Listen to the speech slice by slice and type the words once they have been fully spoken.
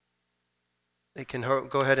they can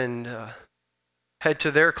go ahead and head to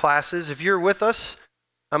their classes. If you're with us,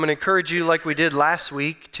 I'm going to encourage you, like we did last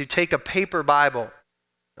week, to take a paper Bible.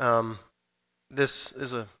 This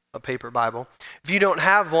is a paper Bible. If you don't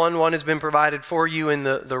have one has been provided for you in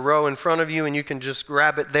the row in front of you, and you can just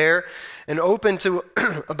grab it there and open to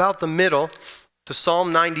about the middle to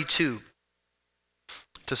Psalm 92.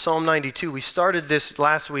 To Psalm 92. We started this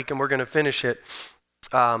last week, and we're going to finish it.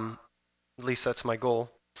 At least that's my goal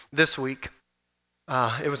this week.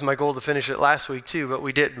 It was my goal to finish it last week too, but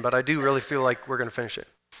we didn't. But I do really feel like we're going to finish it.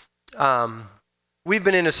 We've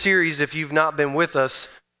been in a series, if you've not been with us,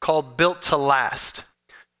 called Built to Last.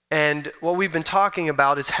 And what we've been talking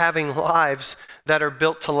about is having lives that are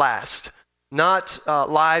built to last. Not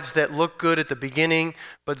lives that look good at the beginning,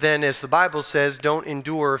 but then, as the Bible says, don't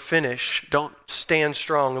endure or finish, don't stand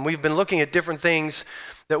strong. And we've been looking at different things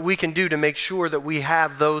that we can do to make sure that we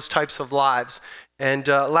have those types of lives. And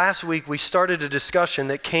last week we started a discussion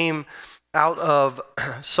that came out of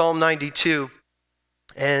Psalm 92.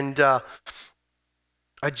 And I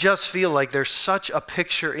just feel like there's such a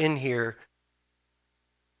picture in here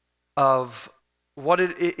of what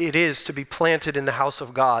it is to be planted in the house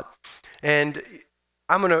of God. And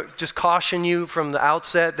I'm going to just caution you from the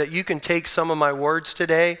outset that you can take some of my words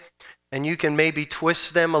today and you can maybe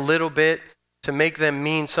twist them a little bit to make them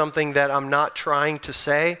mean something that I'm not trying to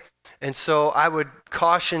say. And so I would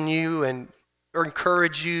caution you and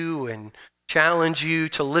encourage you and challenge you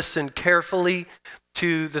to listen carefully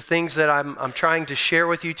to the things that I'm trying to share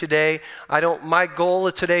with you today. My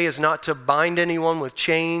goal today is not to bind anyone with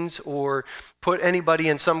chains or put anybody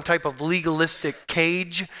in some type of legalistic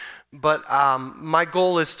cage, but my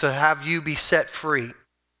goal is to have you be set free.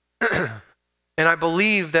 And I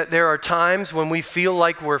believe that there are times when we feel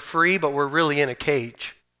like we're free, but we're really in a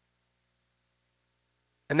cage.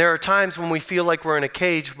 And there are times when we feel like we're in a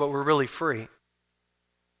cage, but we're really free.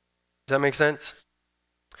 Does that make sense?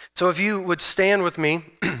 So if you would stand with me,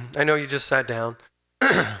 I know you just sat down,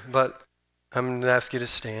 but I'm going to ask you to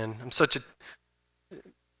stand.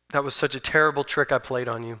 That was such a terrible trick I played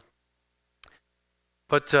on you.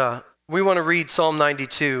 But we want to read Psalm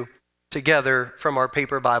 92 together from our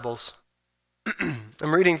paper Bibles.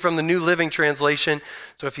 I'm reading from the New Living Translation,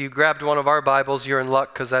 so if you grabbed one of our Bibles, you're in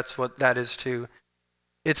luck because that's what that is too.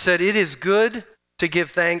 It said, "It is good to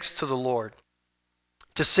give thanks to the Lord,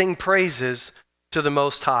 to sing praises to the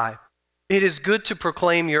Most High. It is good to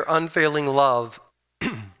proclaim your unfailing love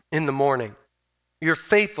in the morning, your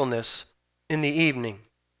faithfulness in the evening."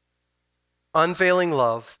 Unfailing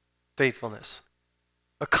love, faithfulness.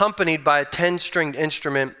 Accompanied by a 10-stringed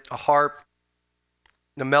instrument, a harp,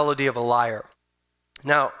 the melody of a lyre.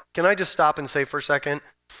 Now, can I just stop and say for a second,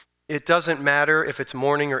 it doesn't matter if it's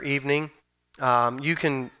morning or evening. You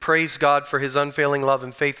can praise God for his unfailing love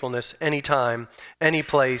and faithfulness anytime, any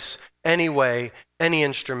place, any way, any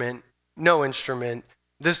instrument, no instrument.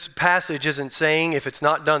 This passage isn't saying if it's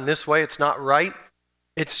not done this way, it's not right.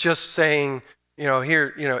 It's just saying,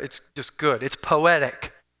 it's just good. It's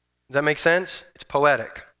poetic. Does that make sense? It's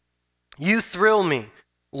poetic. You thrill me,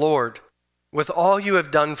 Lord, with all you have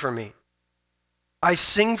done for me. I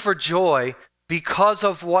sing for joy because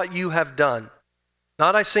of what you have done.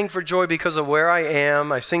 Not I sing for joy because of where I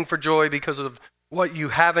am. I sing for joy because of what you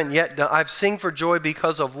haven't yet done. I sing for joy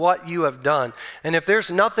because of what you have done. And if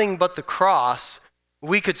there's nothing but the cross,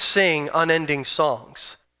 we could sing unending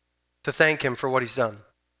songs to thank him for what he's done.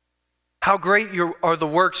 How great are the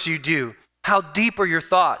works you do. How deep are your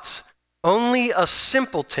thoughts. Only a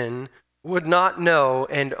simpleton would not know,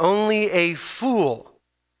 and only a fool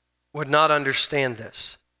would not understand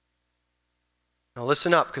this. Now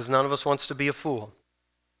listen up, because none of us wants to be a fool.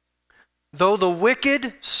 Though the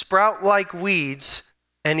wicked sprout like weeds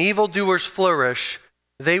and evildoers flourish,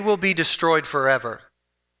 they will be destroyed forever.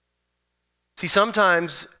 See,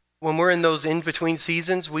 sometimes when we're in those in-between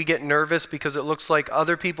seasons, we get nervous because it looks like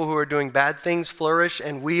other people who are doing bad things flourish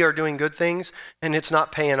and we are doing good things, and it's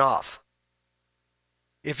not paying off.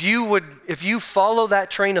 If you follow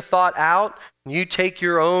that train of thought out, and you take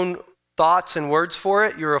your own thoughts and words for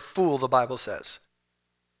it, you're a fool, the Bible says.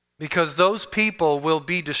 Because those people will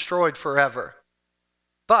be destroyed forever.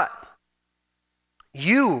 But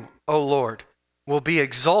you, O Lord, will be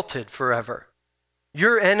exalted forever.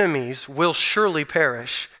 Your enemies will surely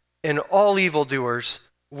perish, and all evildoers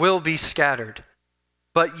will be scattered.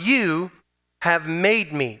 But you have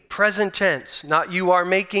made me, present tense, not you are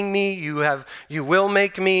making me, you will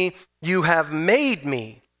make me, you have made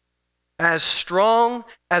me as strong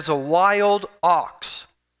as a wild ox.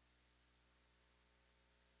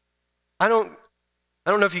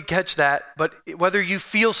 I don't know if you catch that, but whether you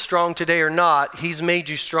feel strong today or not, he's made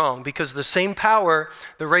you strong because the same power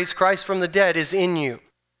that raised Christ from the dead is in you.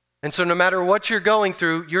 And so no matter what you're going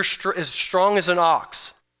through, you're as strong as an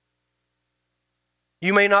ox.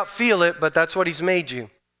 You may not feel it, but that's what he's made you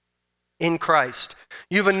in Christ.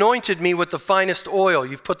 You've anointed me with the finest oil.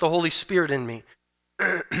 You've put the Holy Spirit in me.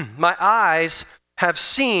 My eyes have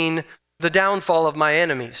seen the downfall of my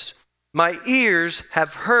enemies. My ears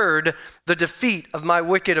have heard the defeat of my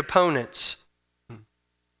wicked opponents.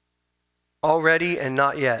 Already and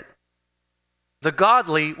not yet. The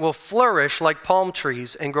godly will flourish like palm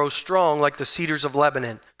trees and grow strong like the cedars of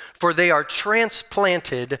Lebanon, for they are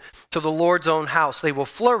transplanted to the Lord's own house. They will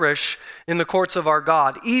flourish in the courts of our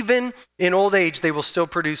God. Even in old age, they will still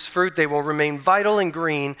produce fruit. They will remain vital and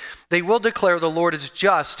green. They will declare the Lord is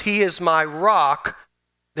just. He is my rock.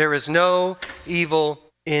 There is no evil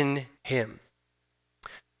in him.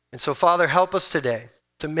 And so, Father, help us today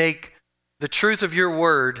to make the truth of your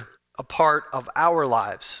word a part of our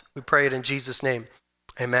lives. We pray it in Jesus' name.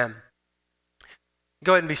 Amen.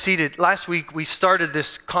 Go ahead and be seated. Last week, we started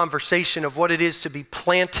this conversation of what it is to be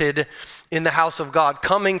planted in the house of God,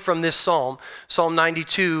 coming from this psalm, Psalm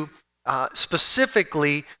 92,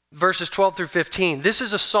 specifically verses 12 through 15. This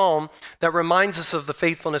is a psalm that reminds us of the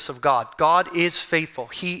faithfulness of God. God is faithful.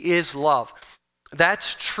 He is love.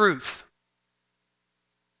 That's truth.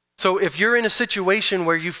 So if you're in a situation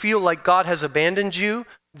where you feel like God has abandoned you,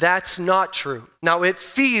 that's not true. Now, it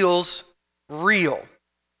feels real.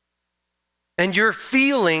 And your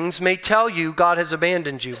feelings may tell you God has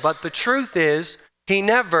abandoned you. But the truth is, he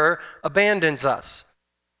never abandons us.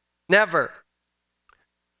 Never.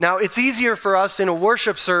 Now, it's easier for us in a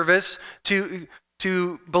worship service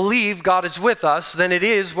to believe God is with us than it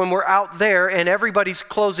is when we're out there and everybody's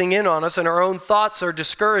closing in on us and our own thoughts are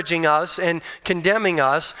discouraging us and condemning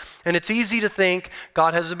us. And it's easy to think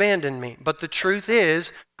God has abandoned me. But the truth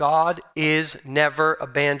is, God is never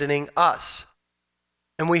abandoning us.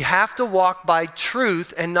 And we have to walk by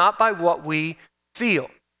truth and not by what we feel.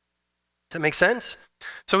 Does that make sense?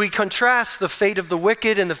 So he contrasts the fate of the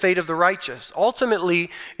wicked and the fate of the righteous. Ultimately,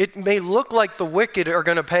 it may look like the wicked are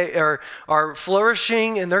going to pay, are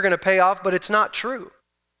flourishing and they're going to pay off, but it's not true.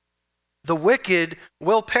 The wicked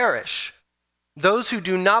will perish. Those who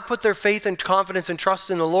do not put their faith and confidence and trust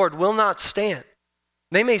in the Lord will not stand.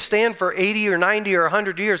 They may stand for 80 or 90 or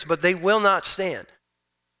 100 years, but they will not stand.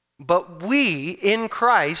 But we, in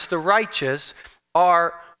Christ, the righteous,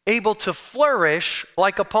 are able to flourish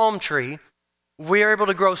like a palm tree. We are able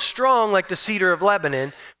to grow strong like the cedar of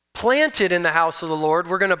Lebanon, planted in the house of the Lord.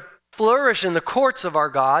 We're going to flourish in the courts of our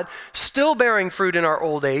God, still bearing fruit in our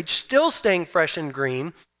old age, still staying fresh and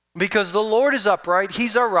green, because the Lord is upright.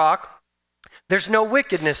 He's our rock. There's no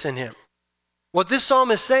wickedness in him. What this psalm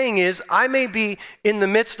is saying is, I may be in the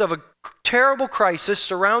midst of a terrible crisis,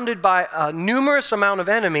 surrounded by a numerous amount of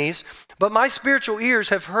enemies, but my spiritual ears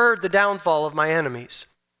have heard the downfall of my enemies.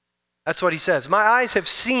 That's what he says. My eyes have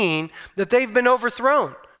seen that they've been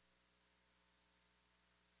overthrown.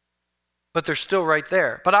 But they're still right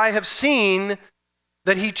there. But I have seen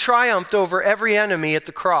that he triumphed over every enemy at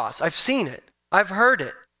the cross. I've seen it. I've heard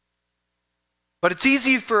it. But it's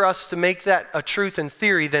easy for us to make that a truth in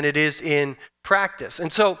theory than it is in practice.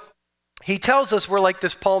 And so he tells us we're like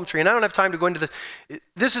this palm tree. And I don't have time to go into this.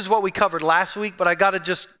 This is what we covered last week, but I got to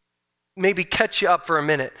just maybe catch you up for a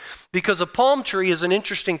minute. Because a palm tree is an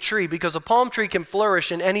interesting tree because a palm tree can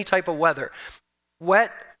flourish in any type of weather.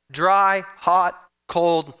 Wet, dry, hot,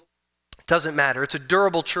 cold, doesn't matter. It's a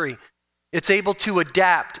durable tree. It's able to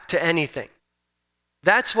adapt to anything.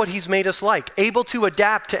 That's what he's made us like, able to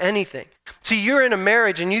adapt to anything. See, you're in a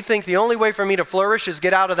marriage and you think the only way for me to flourish is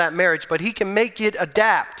get out of that marriage, but he can make it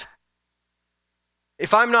adapt.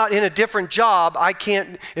 If I'm not in a different job, I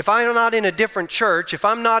can't. If I'm not in a different church, if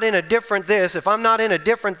I'm not in a different this, if I'm not in a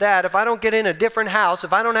different that, if I don't get in a different house,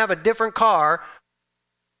 if I don't have a different car,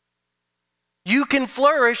 you can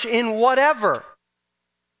flourish in whatever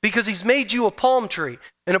because he's made you a palm tree.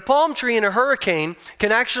 And a palm tree in a hurricane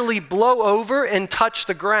can actually blow over and touch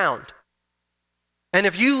the ground. And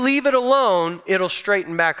if you leave it alone, it'll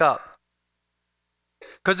straighten back up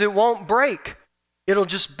because it won't break. It'll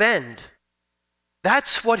just bend.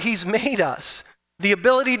 That's what he's made us, the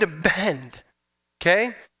ability to bend,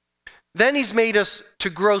 okay? Then he's made us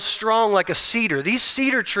to grow strong like a cedar. These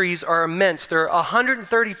cedar trees are immense. They're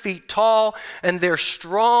 130 feet tall, and they're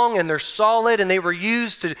strong, and they're solid, and they were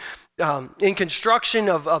used to, in construction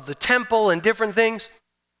of the temple and different things.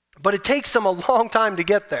 But it takes them a long time to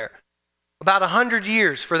get there, about 100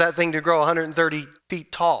 years for that thing to grow 130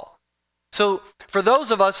 feet tall. So for those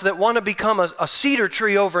of us that want to become a cedar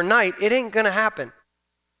tree overnight, it ain't going to happen.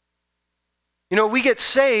 You know, we get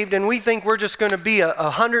saved and we think we're just going to be a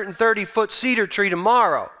 130-foot cedar tree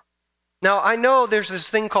tomorrow. Now, I know there's this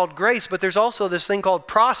thing called grace, but there's also this thing called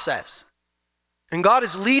process. And God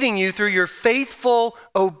is leading you through your faithful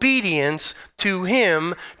obedience to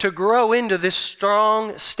Him to grow into this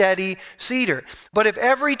strong, steady cedar. But if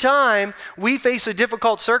every time we face a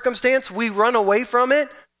difficult circumstance, we run away from it,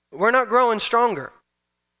 we're not growing stronger.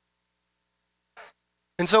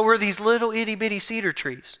 And so we're these little itty-bitty cedar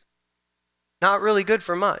trees. Not really good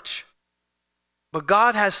for much. But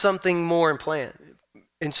God has something more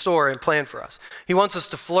in store and plan for us. He wants us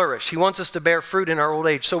to flourish. He wants us to bear fruit in our old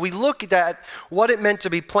age. So we looked at what it meant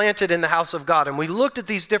to be planted in the house of God. And we looked at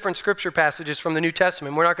these different scripture passages from the New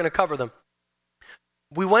Testament. We're not going to cover them.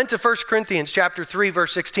 We went to 1 Corinthians chapter 3,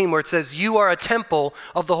 verse 16, where it says, you are a temple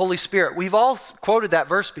of the Holy Spirit. We've all quoted that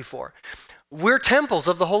verse before. We're temples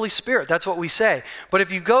of the Holy Spirit. That's what we say. But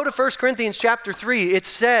if you go to 1 Corinthians chapter 3, it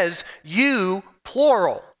says, you,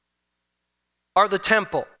 plural, are the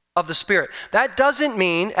temple of the Spirit. That doesn't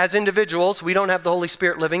mean, as individuals, we don't have the Holy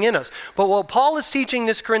Spirit living in us. But what Paul is teaching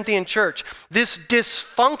this Corinthian church, this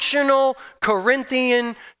dysfunctional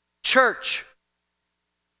Corinthian church,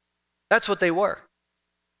 that's what they were.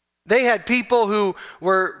 They had people who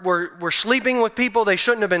were sleeping with people they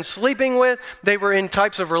shouldn't have been sleeping with. They were in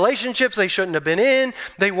types of relationships they shouldn't have been in.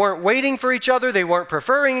 They weren't waiting for each other. They weren't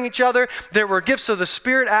preferring each other. There were gifts of the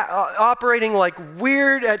Spirit operating like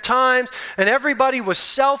weird at times, and everybody was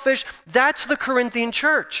selfish. That's the Corinthian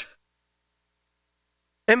church.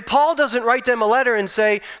 And Paul doesn't write them a letter and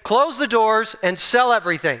say, close the doors and sell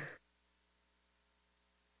everything.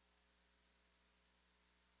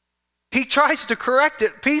 He tries to correct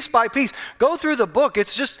it piece by piece. Go through the book.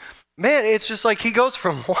 It's just like he goes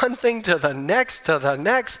from one thing to the next, to the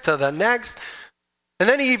next, to the next. And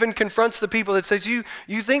then he even confronts the people that says, you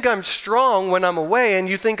think I'm strong when I'm away and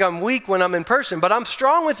you think I'm weak when I'm in person, but I'm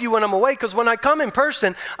strong with you when I'm away because when I come in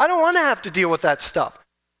person, I don't want to have to deal with that stuff.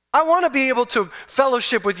 I want to be able to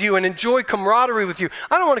fellowship with you and enjoy camaraderie with you.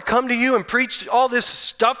 I don't want to come to you and preach all this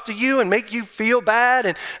stuff to you and make you feel bad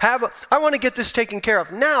and I want to get this taken care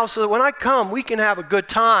of now so that when I come, we can have a good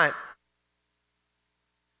time.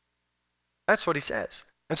 That's what he says.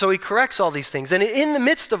 And so he corrects all these things. And in the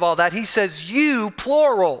midst of all that, he says, you,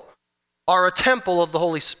 plural, are a temple of the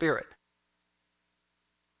Holy Spirit.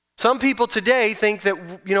 Some people today think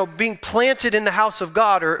that, being planted in the house of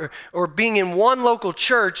God or being in one local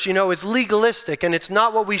church, is legalistic and it's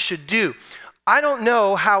not what we should do. I don't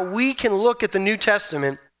know how we can look at the New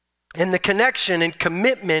Testament and the connection and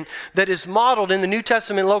commitment that is modeled in the New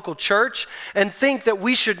Testament local church and think that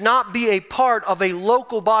we should not be a part of a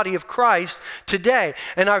local body of Christ today.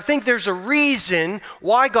 And I think there's a reason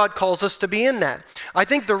why God calls us to be in that. I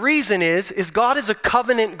think the reason is God is a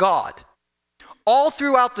covenant God. All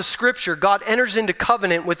throughout the scripture, God enters into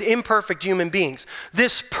covenant with imperfect human beings.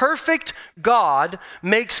 This perfect God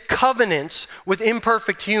makes covenants with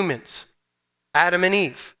imperfect humans. Adam and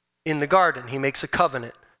Eve in the garden, he makes a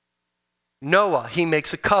covenant. Noah, he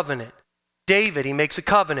makes a covenant. David, he makes a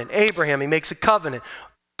covenant. Abraham, he makes a covenant.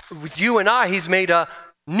 With you and I, he's made a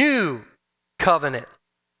new covenant.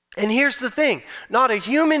 And here's the thing, not a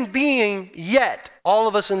human being yet, all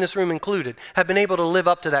of us in this room included, have been able to live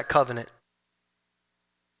up to that covenant.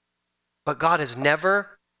 But God has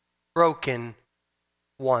never broken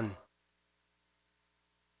one.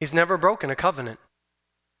 He's never broken a covenant.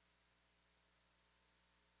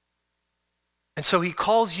 And so he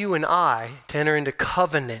calls you and I to enter into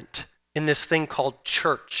covenant in this thing called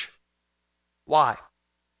church. Why?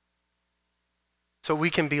 So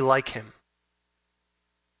we can be like him.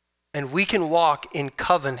 And we can walk in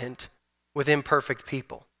covenant with imperfect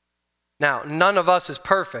people. Now, none of us is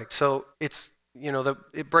perfect, so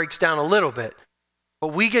it breaks down a little bit.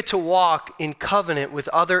 But we get to walk in covenant with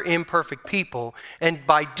other imperfect people, and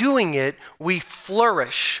by doing it, we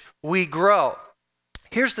flourish, we grow.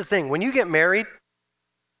 Here's the thing, when you get married,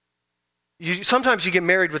 sometimes you get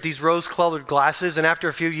married with these rose-colored glasses, and after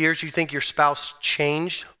a few years, you think your spouse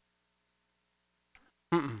changed.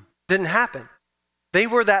 Didn't happen. They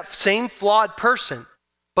were that same flawed person.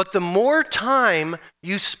 But the more time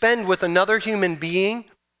you spend with another human being,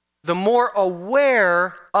 the more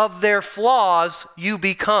aware of their flaws you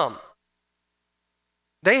become.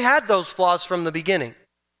 They had those flaws from the beginning.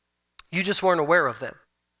 You just weren't aware of them.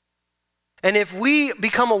 And if we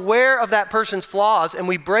become aware of that person's flaws and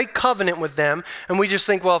we break covenant with them and we just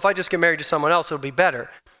think, well, if I just get married to someone else, it'll be better.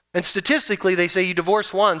 And statistically, they say you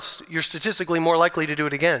divorce once, you're statistically more likely to do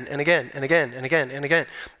it again and again and again and again and again.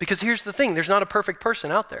 Because here's the thing, there's not a perfect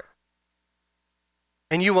person out there.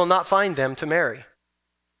 And you will not find them to marry.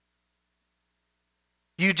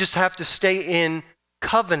 You just have to stay in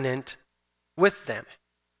covenant with them.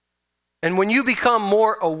 And when you become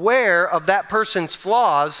more aware of that person's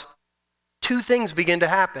flaws, two things begin to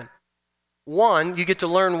happen. One, you get to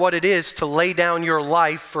learn what it is to lay down your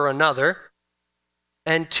life for another.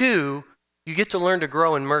 And two, you get to learn to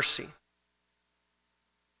grow in mercy.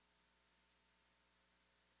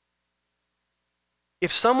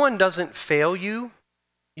 If someone doesn't fail you,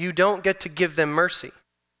 you don't get to give them mercy.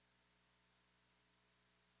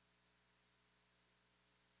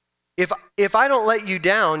 If I don't let you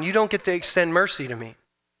down, you don't get to extend mercy to me.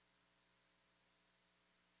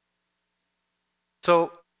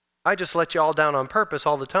 So I just let you all down on purpose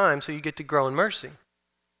all the time so you get to grow in mercy.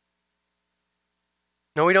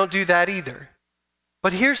 No, we don't do that either.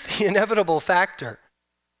 But here's the inevitable factor.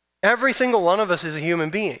 Every single one of us is a human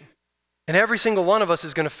being. And every single one of us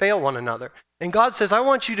is going to fail one another. And God says, I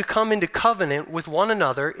want you to come into covenant with one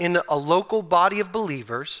another in a local body of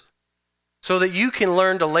believers so that you can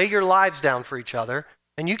learn to lay your lives down for each other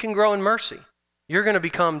and you can grow in mercy. You're going to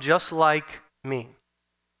become just like me.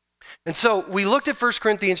 And so we looked at 1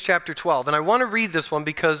 Corinthians chapter 12, and I want to read this one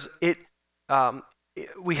because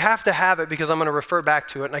we have to have it because I'm going to refer back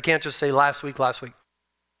to it, and I can't just say last week.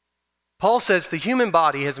 Paul says the human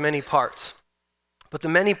body has many parts, but the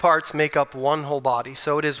many parts make up one whole body.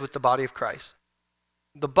 So it is with the body of Christ.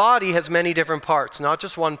 The body has many different parts, not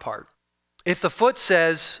just one part. If the foot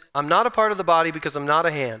says, I'm not a part of the body because I'm not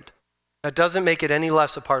a hand, that doesn't make it any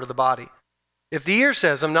less a part of the body. If the ear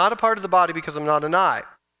says, I'm not a part of the body because I'm not an eye,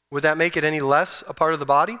 would that make it any less a part of the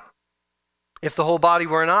body? If the whole body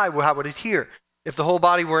were an eye, well, how would it hear? If the whole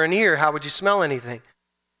body were an ear, how would you smell anything?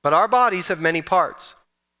 But our bodies have many parts.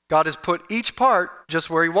 God has put each part just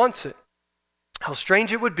where he wants it. How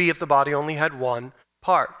strange it would be if the body only had one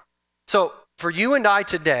part. So for you and I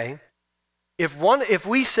today, if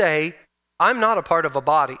we say, I'm not a part of a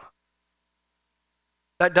body,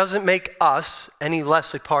 that doesn't make us any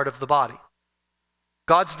less a part of the body.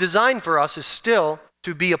 God's design for us is still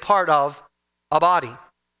to be a part of a body.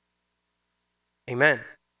 Amen.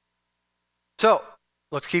 So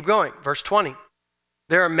let's keep going. Verse 20.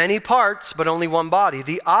 There are many parts, but only one body.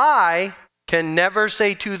 The eye can never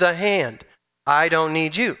say to the hand, I don't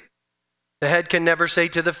need you. The head can never say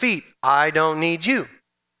to the feet, I don't need you.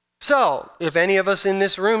 So, if any of us in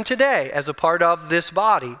this room today, as a part of this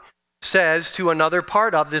body, says to another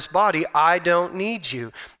part of this body, I don't need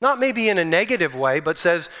you, not maybe in a negative way, but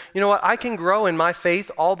says, you know what, I can grow in my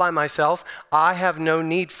faith all by myself. I have no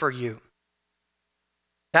need for you.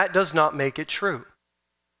 That does not make it true.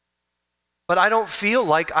 But I don't feel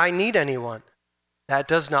like I need anyone. That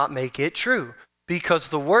does not make it true, because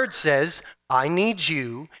the word says, I need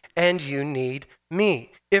you and you need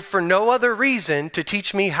me. If for no other reason, to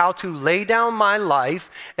teach me how to lay down my life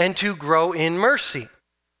and to grow in mercy.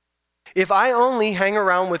 If I only hang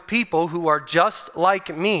around with people who are just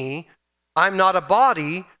like me, I'm not a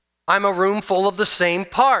body, I'm a room full of the same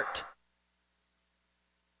part.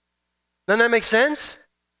 Doesn't that make sense?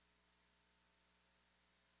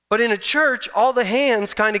 But in a church, all the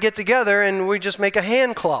hands kind of get together and we just make a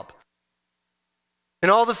hand club. And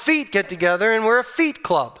all the feet get together and we're a feet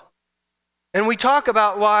club. And we talk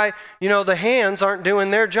about why, the hands aren't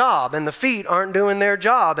doing their job and the feet aren't doing their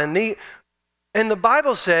job. And the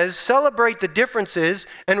Bible says, celebrate the differences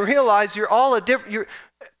and realize you're all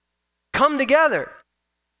come together.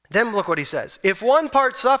 Then look what he says. If one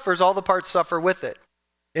part suffers, all the parts suffer with it.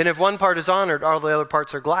 And if one part is honored, all the other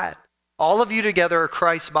parts are glad. All of you together are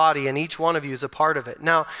Christ's body, and each one of you is a part of it.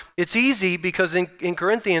 Now, it's easy because in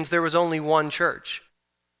Corinthians, there was only one church.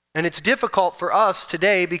 And it's difficult for us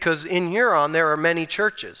today because in Huron, there are many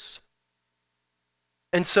churches.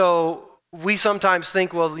 And so we sometimes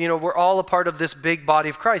think, well, we're all a part of this big body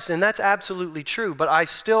of Christ. And that's absolutely true. But I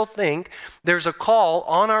still think there's a call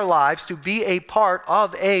on our lives to be a part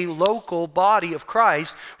of a local body of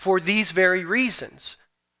Christ for these very reasons.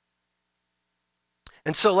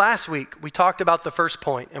 And so last week, we talked about the first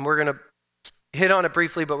point, and we're going to hit on it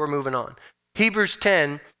briefly, but we're moving on. Hebrews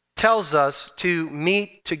 10 tells us to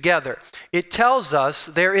meet together. It tells us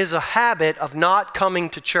there is a habit of not coming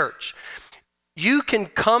to church. You can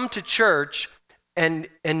come to church and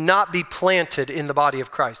not be planted in the body of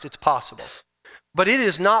Christ. It's possible. But it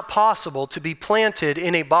is not possible to be planted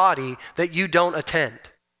in a body that you don't attend.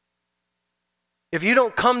 If you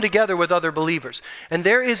don't come together with other believers. And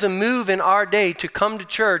there is a move in our day to come to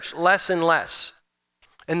church less and less.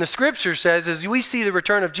 And the scripture says, as we see the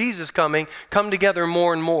return of Jesus coming, come together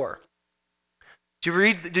more and more.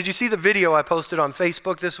 Did you see the video I posted on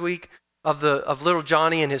Facebook this week of little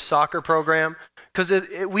Johnny and his soccer program? Because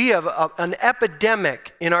we have an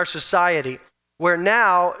epidemic in our society where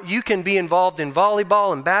now you can be involved in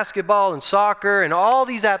volleyball and basketball and soccer and all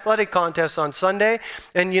these athletic contests on Sunday.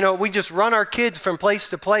 And, we just run our kids from place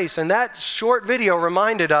to place. And that short video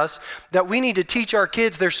reminded us that we need to teach our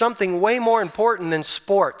kids there's something way more important than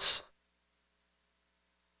sports.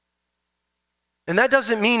 And that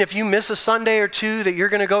doesn't mean if you miss a Sunday or two that you're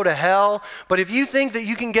going to go to hell. But if you think that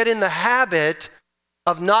you can get in the habit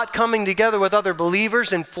of not coming together with other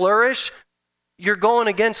believers and flourish, you're going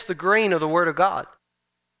against the grain of the Word of God.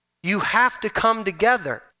 You have to come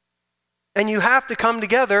together. And you have to come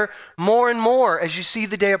together more and more as you see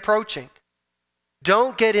the day approaching.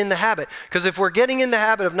 Don't get in the habit. Because if we're getting in the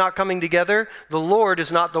habit of not coming together, the Lord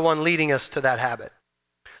is not the one leading us to that habit.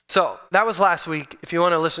 So that was last week. If you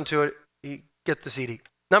want to listen to it, you get the CD.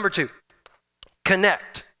 Number 2,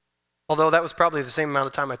 connect. Although that was probably the same amount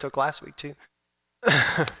of time I took last week too.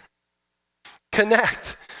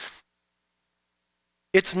 Connect.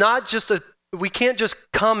 It's not just we can't just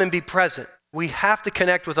come and be present. We have to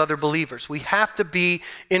connect with other believers. We have to be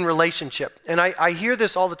in relationship. And I hear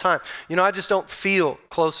this all the time. I just don't feel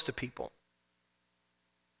close to people.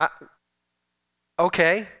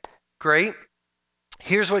 Okay, great.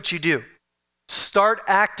 Here's what you do. Start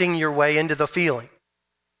acting your way into the feeling.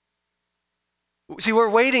 See, we're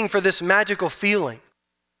waiting for this magical feeling.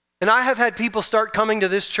 And I have had people start coming to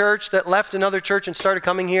this church that left another church and started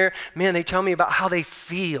coming here. Man, they tell me about how they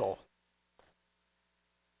feel.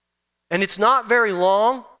 And it's not very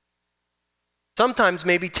long, sometimes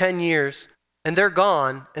maybe 10 years, and they're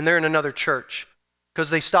gone and they're in another church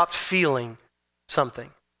because they stopped feeling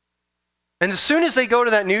something. And as soon as they go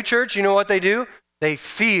to that new church, you know what they do? They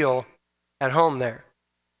feel at home there.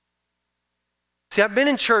 See, I've been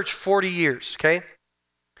in church 40 years, okay?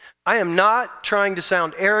 I am not trying to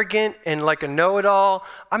sound arrogant and like a know-it-all.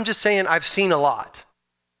 I'm just saying I've seen a lot.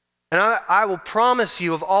 And I will promise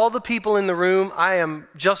you, of all the people in the room, I am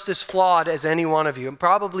just as flawed as any one of you, and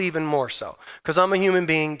probably even more so, because I'm a human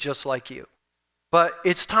being just like you. But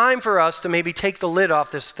it's time for us to maybe take the lid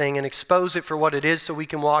off this thing and expose it for what it is so we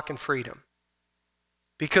can walk in freedom.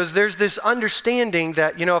 Because there's this understanding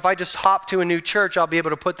that, if I just hop to a new church, I'll be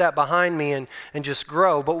able to put that behind me and just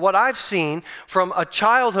grow. But what I've seen from a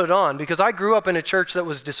childhood on, because I grew up in a church that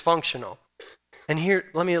was dysfunctional. And here,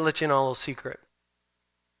 let me let you in on a little secret.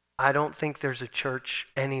 I don't think there's a church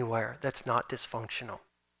anywhere that's not dysfunctional.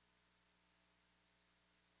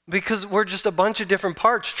 Because we're just a bunch of different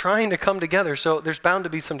parts trying to come together, so there's bound to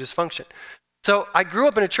be some dysfunction. So I grew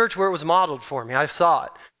up in a church where it was modeled for me. I saw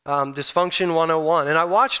it. Dysfunction 101. And I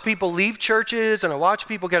watched people leave churches, and I watched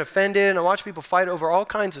people get offended, and I watched people fight over all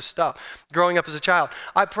kinds of stuff growing up as a child.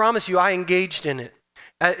 I promise you, I engaged in it.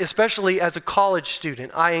 Especially as a college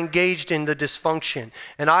student, I engaged in the dysfunction.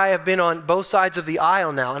 And I have been on both sides of the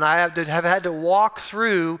aisle now, and I have had to walk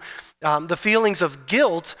through the feelings of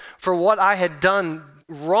guilt for what I had done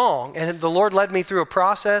wrong. And the Lord led me through a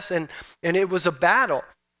process, and it was a battle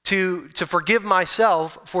to forgive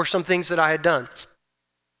myself for some things that I had done.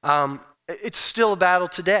 It's still a battle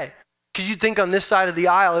today. Because you'd think on this side of the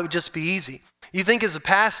aisle, it would just be easy. You think as a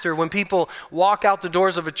pastor, when people walk out the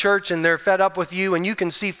doors of a church and they're fed up with you and you can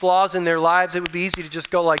see flaws in their lives, it would be easy to just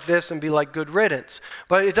go like this and be like, good riddance.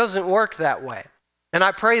 But it doesn't work that way. And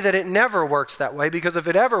I pray that it never works that way, because if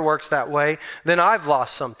it ever works that way, then I've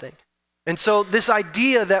lost something. And so this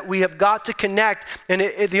idea that we have got to connect, and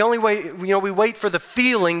the only way, we wait for the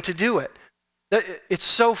feeling to do it. It's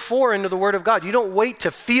so foreign to the Word of God. You don't wait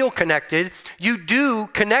to feel connected. You do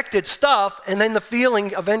connected stuff, and then the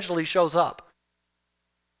feeling eventually shows up.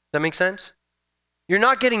 Does that make sense? You're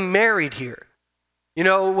not getting married here.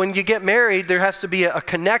 When you get married, there has to be a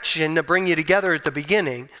connection to bring you together at the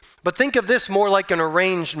beginning. But think of this more like an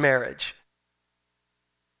arranged marriage.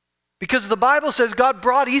 Because the Bible says God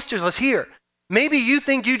brought each of us here. Maybe you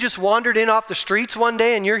think you just wandered in off the streets one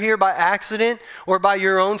day and you're here by accident or by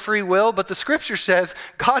your own free will, but the scripture says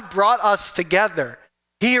God brought us together.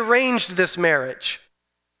 He arranged this marriage.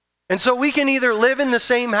 And so we can either live in the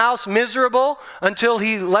same house miserable until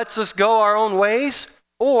he lets us go our own ways,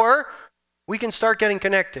 or we can start getting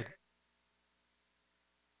connected.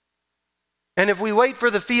 And if we wait for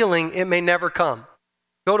the feeling, it may never come.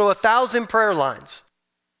 Go to 1,000 prayer lines.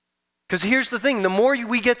 Because here's the thing, the more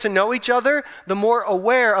we get to know each other, the more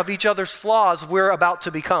aware of each other's flaws we're about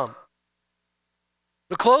to become.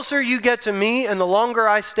 The closer you get to me and the longer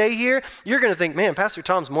I stay here, you're going to think, man, Pastor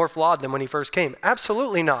Tom's more flawed than when he first came.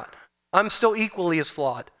 Absolutely not. I'm still equally as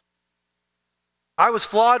flawed. I was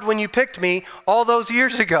flawed when you picked me all those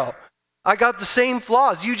years ago. I got the same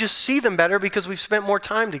flaws. You just see them better because we've spent more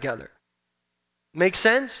time together. Make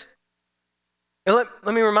sense? And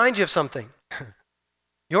let me remind you of something.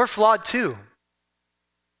 You're flawed too.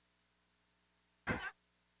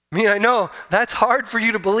 I mean, I know that's hard for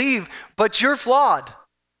you to believe, but you're flawed.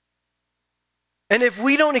 And if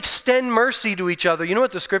we don't extend mercy to each other, you know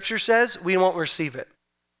what the scripture says? We won't receive it.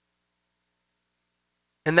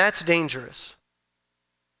 And that's dangerous.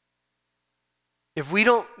 If we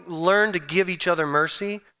don't learn to give each other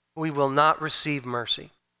mercy, we will not receive mercy.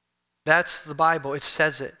 That's the Bible. It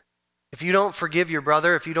says it. If you don't forgive your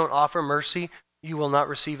brother, if you don't offer mercy, you will not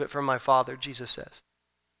receive it from my Father, Jesus says.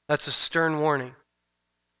 That's a stern warning.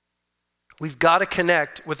 We've got to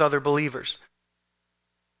connect with other believers.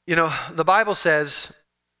 You know, the Bible says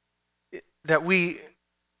that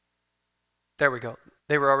there we go.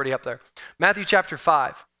 They were already up there. Matthew chapter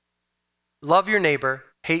 5. Love your neighbor,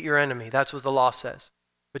 hate your enemy. That's what the law says.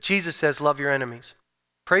 But Jesus says, love your enemies.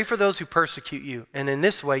 Pray for those who persecute you. And in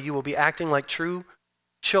this way, you will be acting like true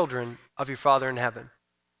children of your Father in heaven.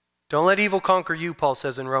 Don't let evil conquer you, Paul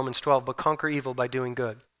says in Romans 12, but conquer evil by doing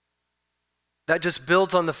good. That just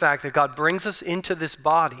builds on the fact that God brings us into this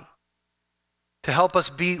body to help us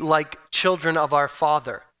be like children of our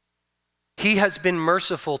Father. He has been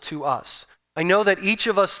merciful to us. I know that each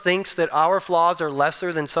of us thinks that our flaws are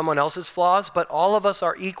lesser than someone else's flaws, but all of us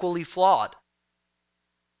are equally flawed.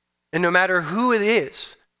 And no matter who it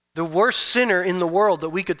is, the worst sinner in the world that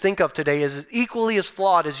we could think of today is equally as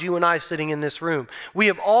flawed as you and I sitting in this room. We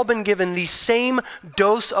have all been given the same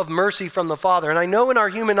dose of mercy from the Father. And I know in our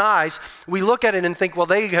human eyes, we look at it and think, well,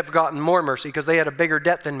 they have gotten more mercy because they had a bigger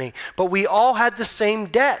debt than me. But we all had the same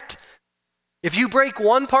debt. If you break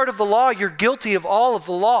one part of the law, you're guilty of all of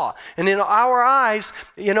the law. And in our eyes,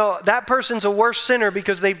 you know, that person's a worse sinner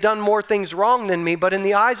because they've done more things wrong than me. But in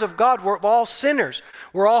the eyes of God, we're all sinners.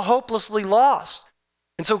 We're all hopelessly lost.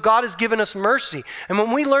 And so God has given us mercy. And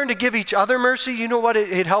when we learn to give each other mercy, you know what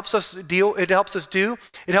it helps us do? It helps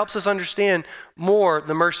us understand more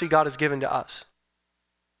the mercy God has given to us.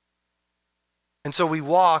 And so we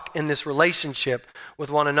walk in this relationship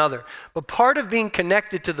with one another. But part of being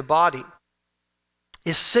connected to the body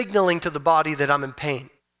is signaling to the body that I'm in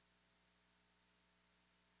pain.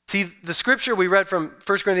 See, the scripture we read from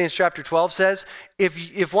 1 Corinthians chapter 12 says,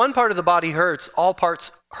 if one part of the body hurts, all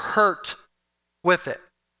parts hurt with it.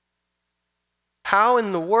 How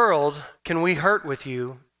in the world can we hurt with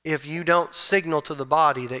you if you don't signal to the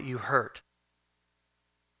body that you hurt?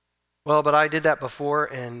 Well, but I did that before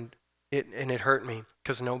and it hurt me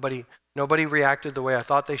because nobody reacted the way I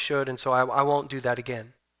thought they should, and so I won't do that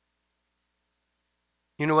again.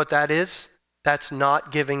 You know what that is? That's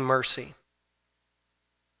not giving mercy.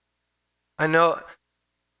 I know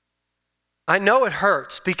it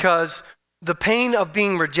hurts because the pain of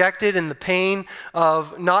being rejected and the pain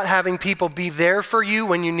of not having people be there for you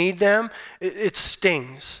when you need them, it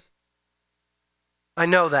stings. I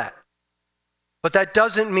know that. But that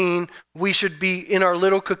doesn't mean we should be in our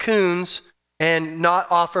little cocoons and not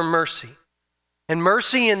offer mercy. And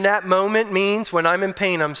mercy in that moment means when I'm in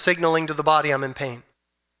pain, I'm signaling to the body I'm in pain.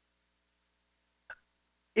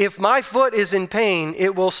 If my foot is in pain,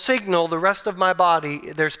 it will signal the rest of my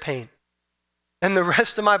body there's pain. And the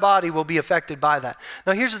rest of my body will be affected by that.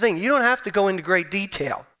 Now here's the thing, you don't have to go into great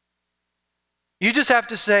detail. You just have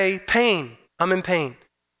to say, pain, I'm in pain.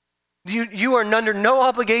 You are under no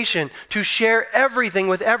obligation to share everything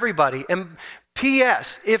with everybody. And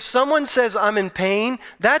P.S., if someone says I'm in pain,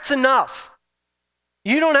 that's enough.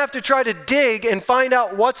 You don't have to try to dig and find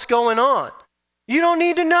out what's going on. You don't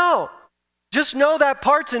need to know. Just know that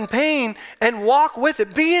part's in pain and walk with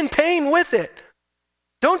it. Be in pain with it.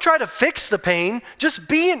 Don't try to fix the pain. Just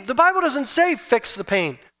be in. The Bible doesn't say fix the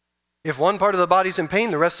pain. If one part of the body's in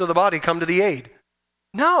pain, the rest of the body come to the aid.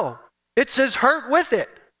 No, it says hurt with it.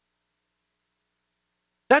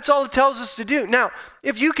 That's all it tells us to do. Now,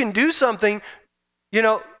 if you can do something,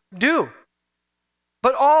 do.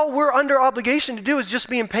 But all we're under obligation to do is just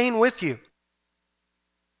be in pain with you.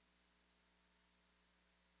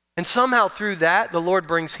 And somehow through that, the Lord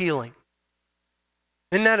brings healing.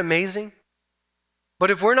 Isn't that amazing? But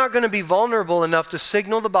if we're not going to be vulnerable enough to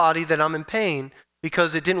signal the body that I'm in pain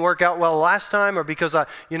because it didn't work out well last time or because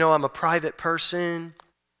I'm a private person.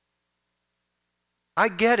 I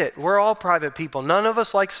get it. We're all private people. None of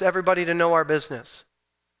us likes everybody to know our business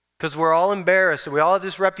because we're all embarrassed and we all have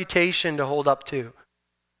this reputation to hold up to.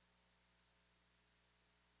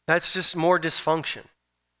 That's just more dysfunction.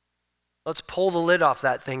 Let's pull the lid off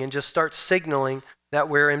that thing and just start signaling that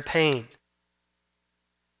we're in pain.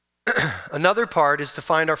 Another part is to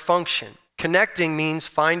find our function. Connecting means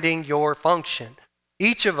finding your function.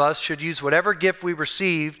 Each of us should use whatever gift we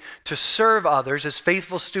received to serve others as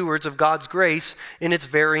faithful stewards of God's grace in its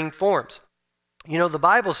varying forms. You know, the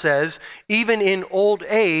Bible says, even in old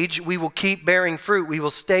age, we will keep bearing fruit. We will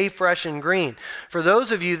stay fresh and green. For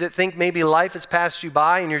those of you that think maybe life has passed you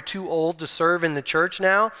by and you're too old to serve in the church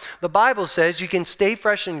now, the Bible says you can stay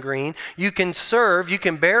fresh and green. You can serve. You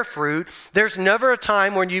can bear fruit. There's never a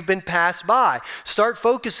time when you've been passed by. Start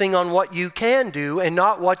focusing on what you can do and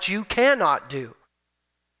not what you cannot do.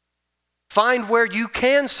 Find where you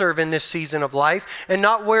can serve in this season of life and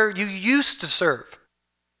not where you used to serve.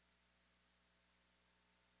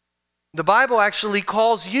 The Bible actually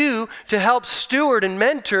calls you to help steward and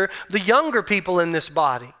mentor the younger people in this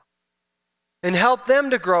body and help them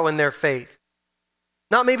to grow in their faith.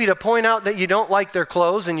 Not maybe to point out that you don't like their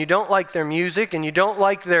clothes and you don't like their music and you don't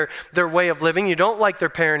like their way of living, you don't like their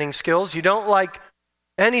parenting skills, you don't like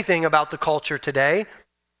anything about the culture today.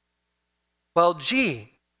 Well, gee,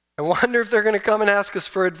 I wonder if they're going to come and ask us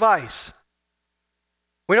for advice.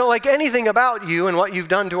 We don't like anything about you and what you've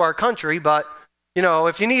done to our country, but you know,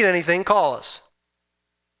 if you need anything, call us.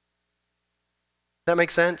 That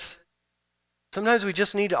makes sense? Sometimes we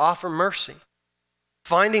just need to offer mercy,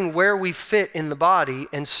 finding where we fit in the body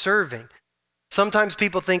and serving. Sometimes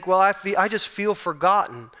people think, well, I just feel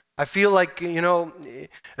forgotten. I feel like, you know,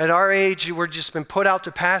 at our age, we're just been put out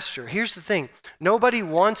to pasture. Here's the thing. Nobody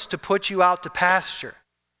wants to put you out to pasture.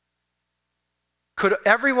 Could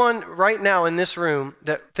everyone right now in this room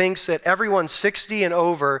that thinks that everyone 60 and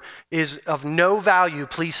over is of no value,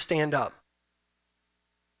 please stand up?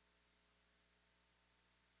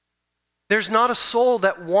 There's not a soul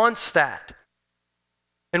that wants that.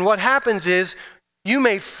 And what happens is you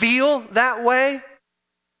may feel that way,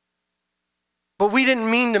 but we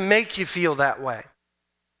didn't mean to make you feel that way.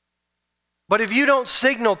 But if you don't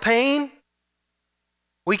signal pain,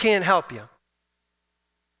 we can't help you.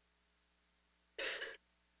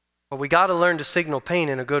 But we got to learn to signal pain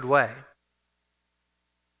in a good way.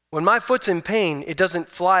 When my foot's in pain, it doesn't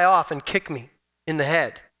fly off and kick me in the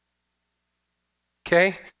head.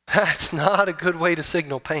 Okay? That's not a good way to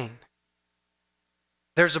signal pain.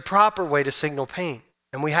 There's a proper way to signal pain,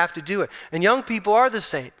 and we have to do it. And young people are the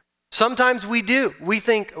same. Sometimes we do. We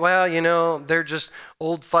think, well, you know, they're just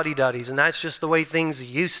old fuddy-duddies, and that's just the way things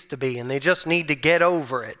used to be, and they just need to get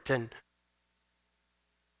over it. And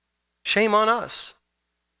shame on us.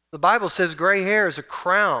 The Bible says gray hair is a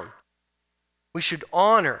crown. We should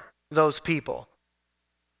honor those people.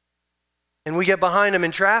 And we get behind them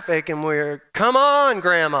in traffic and we're, come on,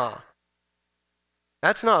 Grandma.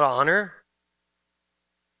 That's not honor.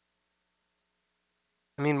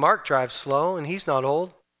 I mean, Mark drives slow and he's not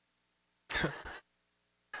old.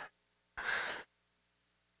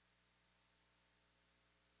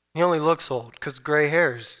 He only looks old because gray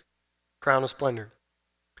hair is crown of splendor.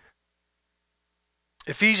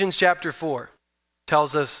 Ephesians chapter 4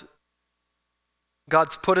 tells us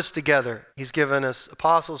God's put us together. He's given us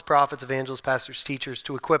apostles, prophets, evangelists, pastors, teachers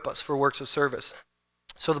to equip us for works of service.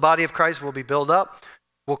 So the body of Christ will be built up,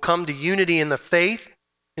 will come to unity in the faith,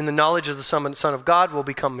 in the knowledge of the Son of God, will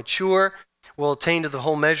become mature, will attain to the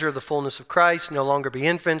whole measure of the fullness of Christ, no longer be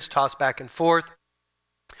infants, tossed back and forth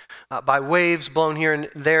by waves blown here and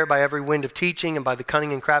there by every wind of teaching and by the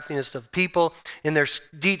cunning and craftiness of people in their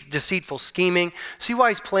deceitful scheming. See why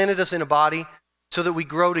he's planted us in a body? So that we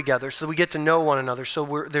grow together, so that we get to know one another,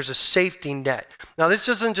 so there's a safety net. Now this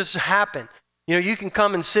doesn't just happen. You know, you can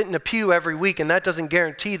come and sit in a pew every week and that doesn't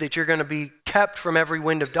guarantee that you're going to be kept from every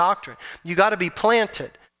wind of doctrine. You got to be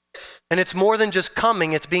planted. And it's more than just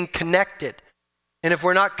coming, it's being connected. And if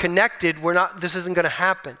we're not connected, this isn't going to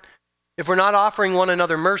happen. If we're not offering one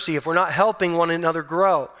another mercy, if we're not helping one another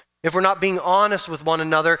grow, if we're not being honest with one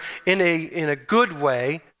another in a good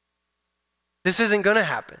way, this isn't going to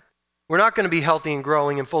happen. We're not going to be healthy and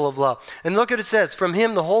growing and full of love. And look what it says. From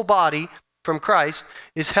him, the whole body, from Christ,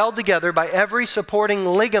 is held together by every supporting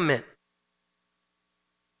ligament.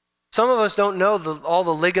 Some of us don't know all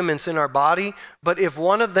the ligaments in our body, but if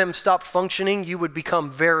one of them stopped functioning, you would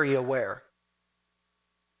become very aware.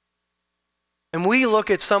 And we look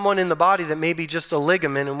at someone in the body that may be just a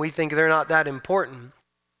ligament and we think they're not that important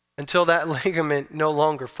until that ligament no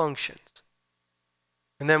longer functions.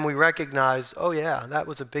 And then we recognize, oh yeah, that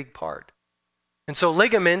was a big part. And so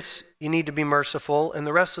ligaments, you need to be merciful, and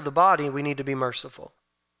the rest of the body, we need to be merciful.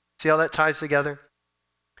 See how that ties together?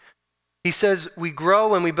 He says we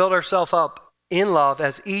grow and we build ourselves up in love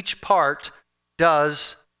as each part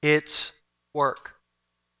does its work.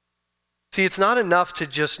 See, it's not enough to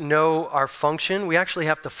just know our function. We actually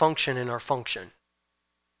have to function in our function.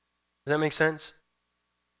 Does that make sense?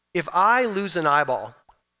 If I lose an eyeball,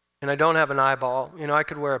 and I don't have an eyeball, you know, I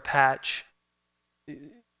could wear a patch.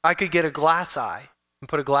 I could get a glass eye and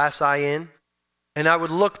put a glass eye in, and I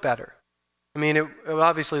would look better. I mean, it would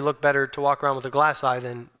obviously look better to walk around with a glass eye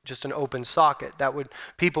than just an open socket.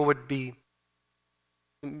 People would be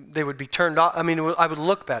turned off. I mean, I would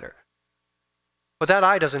look better. But that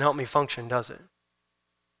eye doesn't help me function, does it?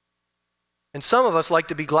 And some of us like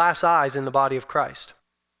to be glass eyes in the body of Christ.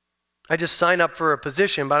 I just sign up for a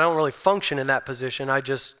position, but I don't really function in that position. I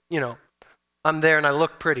just, I'm there and I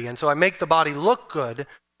look pretty. And so I make the body look good,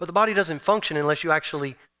 but the body doesn't function unless you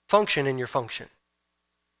actually function in your function.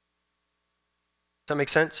 Does that make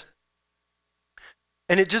sense?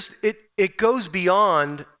 And it goes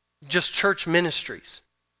beyond just church ministries.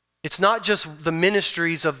 It's not just the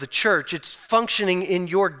ministries of the church. It's functioning in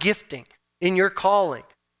your gifting, in your calling.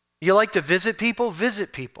 You like to visit people?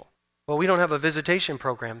 Visit people. Well, we don't have a visitation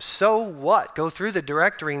program. So what? Go through the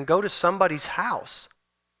directory and go to somebody's house.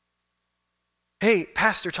 Hey,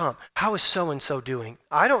 Pastor Tom, how is so-and-so doing?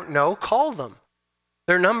 I don't know. Call them.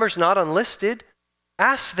 Their number's not unlisted.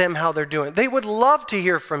 Ask them how they're doing. They would love to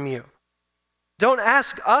hear from you. Don't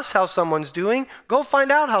ask us how someone's doing. Go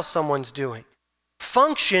find out how someone's doing.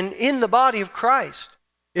 Function in the body of Christ.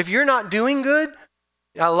 If you're not doing good,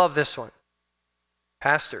 I love this one.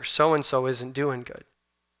 Pastor, so-and-so isn't doing good.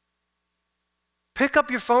 Pick up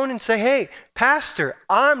your phone and say, hey, Pastor,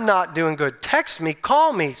 I'm not doing good. Text me,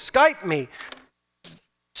 call me, Skype me,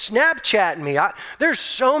 Snapchat me. There's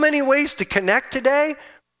so many ways to connect today.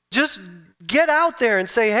 Just get out there and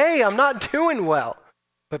say, hey, I'm not doing well.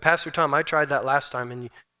 But Pastor Tom, I tried that last time and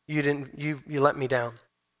you let me down.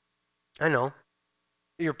 I know.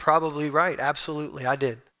 You're probably right. Absolutely, I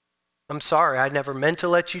did. I'm sorry. I never meant to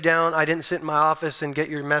let you down. I didn't sit in my office and get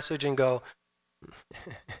your message and go,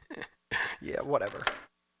 yeah, whatever.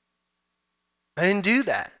 I didn't do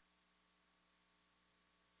that.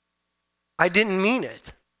 I didn't mean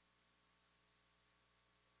it.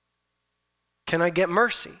 Can I get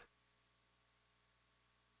mercy?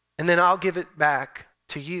 And then I'll give it back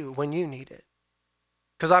to you when you need it.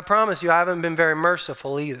 Because I promise you, I haven't been very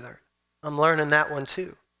merciful either. I'm learning that one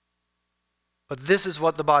too. But this is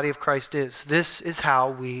what the body of Christ is. This is how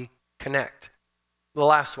we connect. The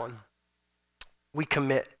last one, we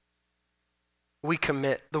commit. We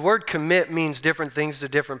commit. The word commit means different things to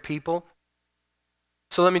different people.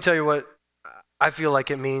 So let me tell you what I feel like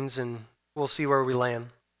it means, and we'll see where we land.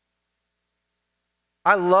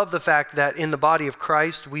 I love the fact that in the body of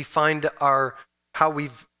Christ, we find how we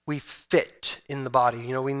fit in the body.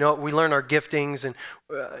 We learn our giftings, and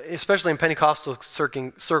especially in Pentecostal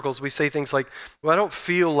circles, we say things like, well, I don't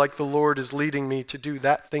feel like the Lord is leading me to do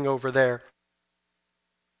that thing over there.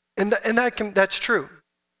 And that's true.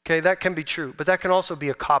 Okay, that can be true, but that can also be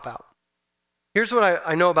a cop-out. Here's what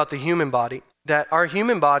I know about the human body, that our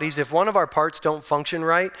human bodies, if one of our parts don't function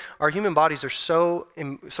right, our human bodies are so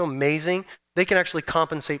amazing, they can actually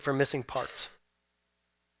compensate for missing parts.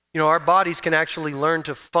 Our bodies can actually learn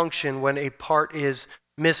to function when a part is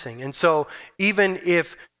missing. And so even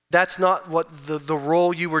if that's not what the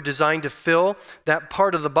role you were designed to fill, that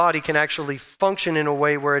part of the body can actually function in a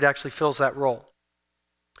way where it actually fills that role.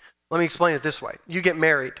 Let me explain it this way. You get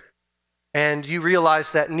married, and you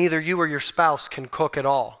realize that neither you or your spouse can cook at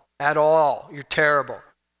all. At all. You're terrible.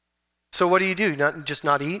 So what do? Just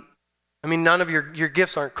not eat? I mean, none of your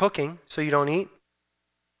gifts aren't cooking, so you don't eat?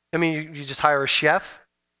 I mean, you just hire a chef?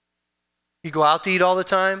 You go out to eat all the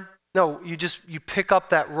time? No, you pick up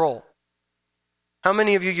that role. How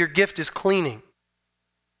many of you, your gift is cleaning?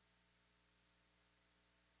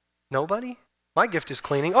 Nobody? My gift is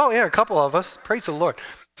cleaning. Oh yeah, a couple of us. Praise the Lord.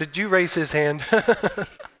 Did you raise his hand?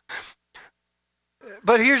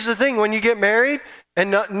 But here's the thing, when you get married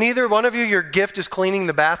and neither one of you, your gift is cleaning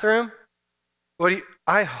the bathroom,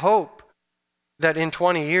 I hope that in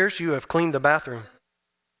 20 years you have cleaned the bathroom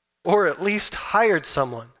or at least hired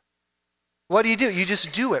someone. What do? You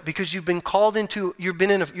just do it because you've been called into, you're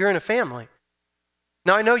in a family.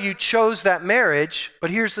 Now I know you chose that marriage, but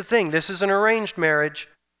here's the thing, this is an arranged marriage.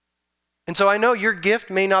 And so I know your gift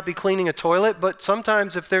may not be cleaning a toilet, but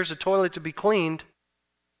sometimes if there's a toilet to be cleaned,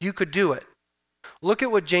 you could do it. Look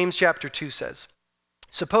at what James chapter 2 says.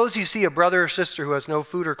 Suppose you see a brother or sister who has no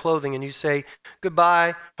food or clothing and you say,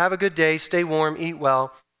 goodbye, have a good day, stay warm, eat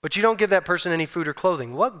well, but you don't give that person any food or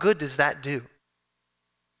clothing. What good does that do?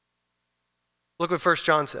 Look what 1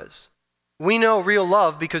 John says. We know real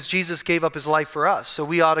love because Jesus gave up his life for us, so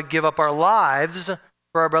we ought to give up our lives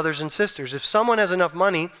for our brothers and sisters. If someone has enough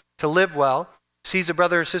money to live well, sees a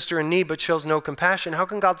brother or sister in need but shows no compassion, how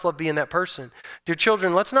can God's love be in that person? Dear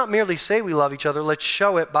children, let's not merely say we love each other, let's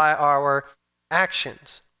show it by our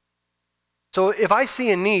actions. So if I see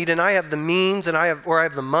a need and I have the means and I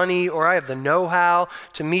have the money or I have the know-how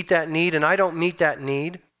to meet that need and I don't meet that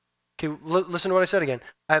need, okay, listen to what I said again.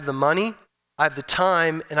 I have the money, I have the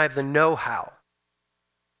time, and I have the know-how.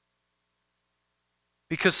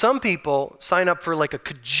 Because some people sign up for like a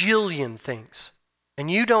cajillion things,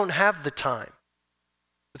 and you don't have the time.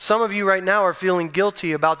 But some of you right now are feeling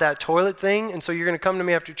guilty about that toilet thing, and so you're going to come to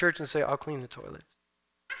me after church and say, I'll clean the toilets.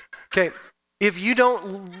 Okay, if you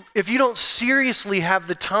don't seriously have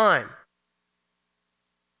the time,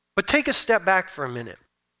 but take a step back for a minute.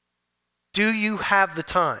 Do you have the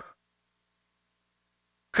time?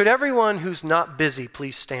 Could everyone who's not busy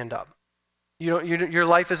please stand up? Your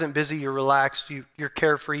life isn't busy, you're relaxed, you're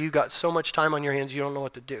carefree, you got so much time on your hands you don't know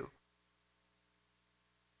what to do.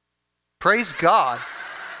 Praise God.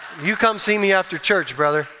 You come see me after church,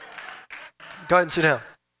 brother. Go ahead and sit down.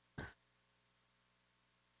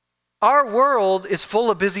 Our world is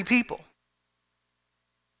full of busy people.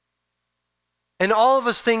 And all of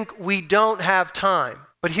us think we don't have time.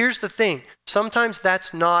 But here's the thing, sometimes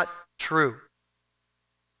that's not true.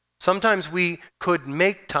 Sometimes we could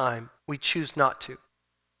make time, we choose not to,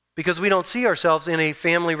 because we don't see ourselves in a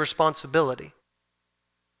family responsibility.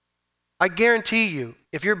 I guarantee you,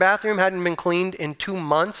 if your bathroom hadn't been cleaned in 2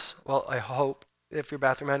 months, well, I hope if your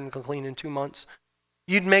bathroom hadn't been cleaned in 2 months,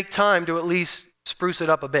 you'd make time to at least spruce it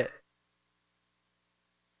up a bit.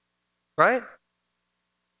 Right?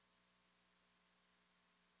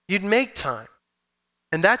 You'd make time.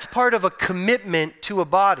 And that's part of a commitment to a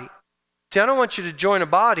body. See, I don't want you to join a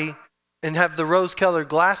body and have the rose-colored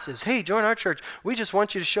glasses. Hey, join our church. We just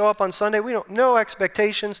want you to show up on Sunday. No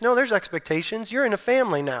expectations. No, there's expectations. You're in a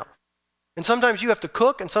family now. And sometimes you have to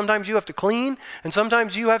cook, and sometimes you have to clean, and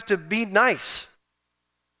sometimes you have to be nice.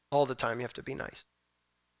 All the time you have to be nice.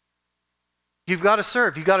 You've got to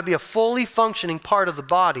serve. You've got to be a fully functioning part of the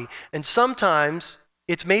body. And sometimes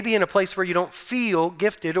it's maybe in a place where you don't feel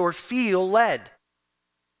gifted or feel led.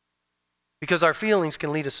 Because our feelings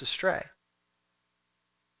can lead us astray.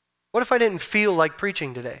 What if I didn't feel like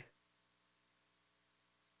preaching today?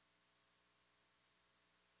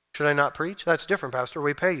 Should I not preach? That's different, Pastor.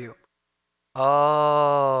 We pay you.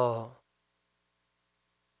 Oh.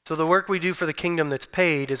 So the work we do for the kingdom that's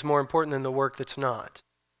paid is more important than the work that's not.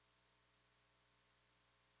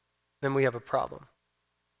 Then we have a problem.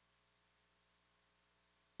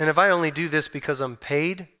 And if I only do this because I'm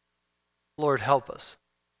paid, Lord, help us.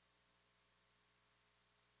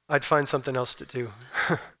 I'd find something else to do.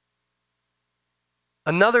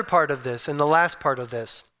 Another part of this, and the last part of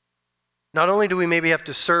this, not only do we maybe have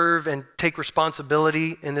to serve and take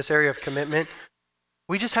responsibility in this area of commitment,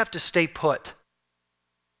 we just have to stay put.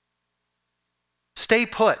 Stay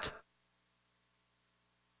put.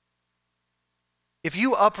 If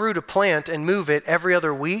you uproot a plant and move it every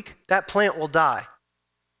other week, that plant will die.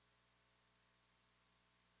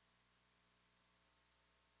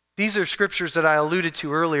 These are scriptures that I alluded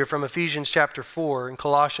to earlier from Ephesians chapter 4 and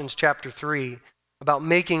Colossians chapter 3 about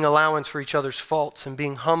making allowance for each other's faults and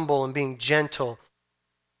being humble and being gentle.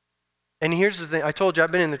 And here's the thing. I told you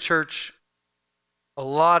I've been in the church a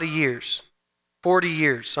lot of years, 40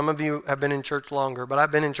 years. Some of you have been in church longer, but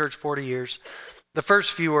I've been in church 40 years. The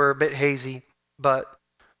first few were a bit hazy, but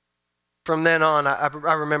from then on, I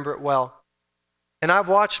remember it well. And I've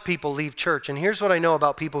watched people leave church, and here's what I know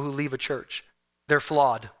about people who leave a church. They're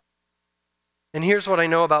flawed. And here's what I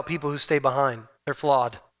know about people who stay behind. They're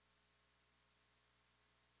flawed.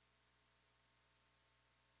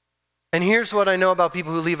 And here's what I know about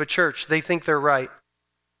people who leave a church. They think they're right.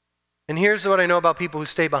 And here's what I know about people who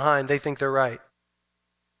stay behind. They think they're right.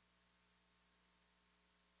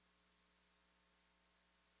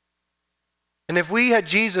 And if we had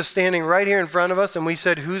Jesus standing right here in front of us and we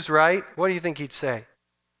said, who's right? What do you think he'd say?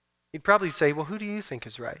 He'd probably say, well, who do you think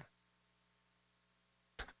is right?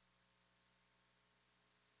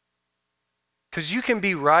 Because you can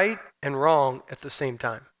be right and wrong at the same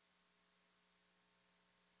time.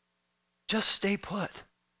 Just stay put.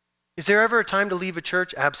 Is there ever a time to leave a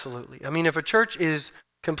church? Absolutely. I mean, if a church is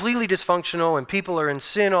completely dysfunctional and people are in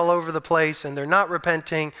sin all over the place and they're not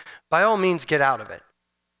repenting, by all means get out of it.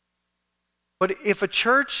 But if a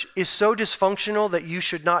church is so dysfunctional that you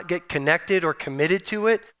should not get connected or committed to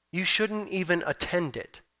it, you shouldn't even attend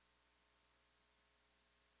it.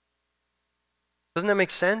 Doesn't that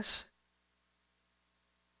make sense?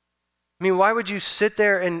 I mean, why would you sit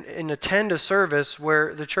there and attend a service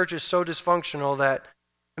where the church is so dysfunctional that,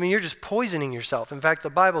 I mean, you're just poisoning yourself. In fact,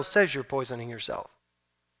 the Bible says you're poisoning yourself.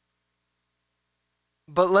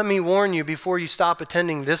 But let me warn you, before you stop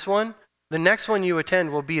attending this one, the next one you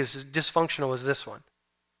attend will be as dysfunctional as this one.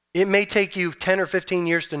 It may take you 10 or 15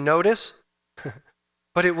 years to notice,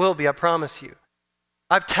 but it will be, I promise you.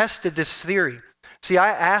 I've tested this theory. See, I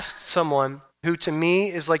asked someone who to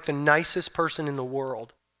me is like the nicest person in the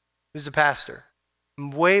world. who's a pastor.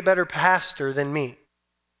 Way better pastor than me.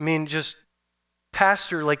 I mean, just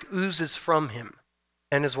pastor like oozes from him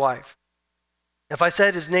and his wife. If I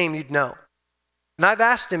said his name, you'd know. And I've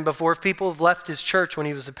asked him before if people have left his church when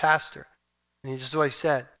he was a pastor. And this is what he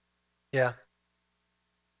said. Yeah.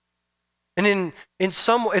 And in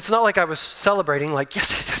some, it's not like I was celebrating like,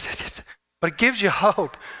 yes. But it gives you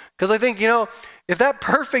hope. Because I think, if that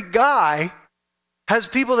perfect guy has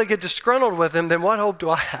people that get disgruntled with him, then what hope do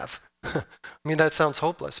I have? I mean, that sounds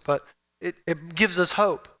hopeless, but it gives us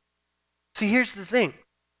hope. See, here's the thing.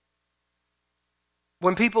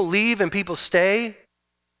 When people leave and people stay,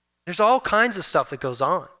 there's all kinds of stuff that goes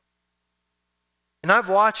on. And I've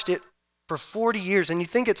watched it for 40 years, and you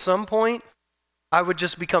think at some point I would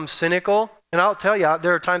just become cynical, and I'll tell you,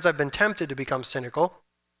 there are times I've been tempted to become cynical,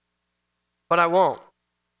 but I won't,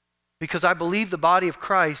 because I believe the body of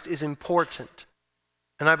Christ is important.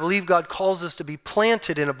 And I believe God calls us to be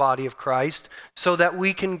planted in a body of Christ so that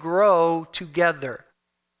we can grow together.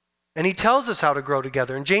 And he tells us how to grow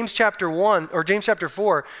together. In James chapter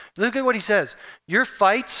 4, look at what he says. Your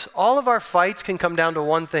fights, all of our fights can come down to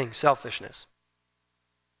one thing, selfishness.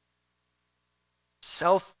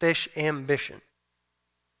 Selfish ambition.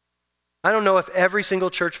 I don't know if every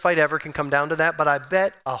single church fight ever can come down to that, but I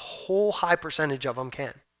bet a whole high percentage of them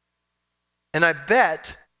can. And I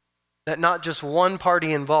bet that not just one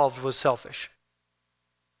party involved was selfish.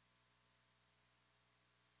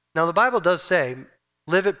 Now, the Bible does say,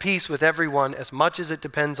 live at peace with everyone as much as it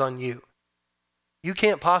depends on you. You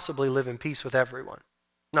can't possibly live in peace with everyone.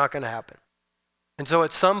 It's not going to happen. And so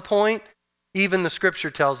at some point, even the scripture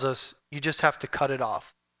tells us, you just have to cut it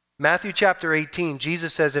off. Matthew chapter 18,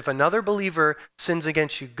 Jesus says, if another believer sins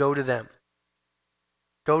against you, go to them.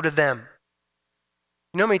 Go to them.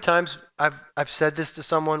 You know how many times I've said this to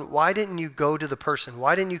someone? Why didn't you go to the person?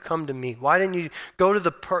 Why didn't you come to me? Why didn't you go to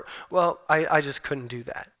the Well, I just couldn't do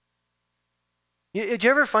that. Did you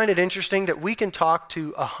ever find it interesting that we can talk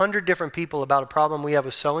to 100 different people about a problem we have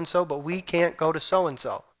with so-and-so, but we can't go to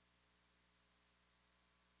so-and-so?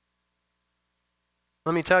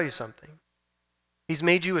 Let me tell you something. He's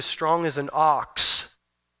made you as strong as an ox.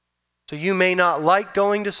 So you may not like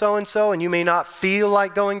going to so-and-so, and you may not feel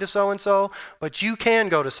like going to so-and-so, but you can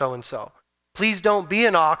go to so-and-so. Please don't be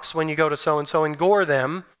an ox when you go to so-and-so and gore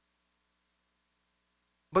them,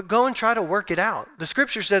 but go and try to work it out. The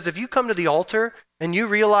scripture says if you come to the altar and you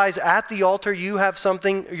realize at the altar you have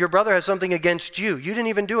something, your brother has something against you. You didn't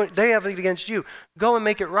even do it. They have it against you. Go and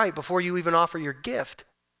make it right before you even offer your gift.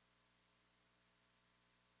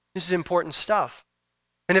 This is important stuff.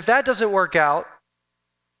 And if that doesn't work out,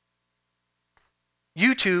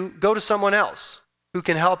 you two go to someone else who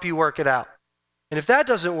can help you work it out. And if that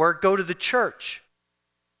doesn't work, go to the church.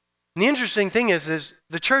 And the interesting thing is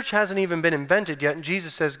the church hasn't even been invented yet, and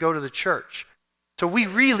Jesus says go to the church. So we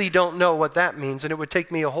really don't know what that means, and it would take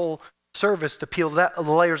me a whole service to peel the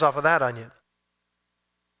layers off of that onion.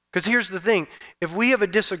 Because here's the thing, if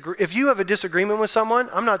you have a disagreement with someone,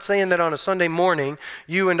 I'm not saying that on a Sunday morning,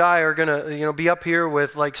 you and I are going to be up here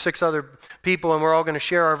with like 6 other people and we're all going to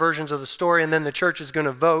share our versions of the story and then the church is going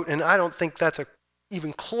to vote. And I don't think that's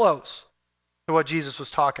even close to what Jesus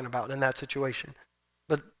was talking about in that situation.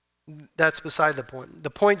 But that's beside the point. The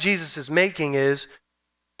point Jesus is making is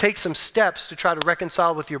take some steps to try to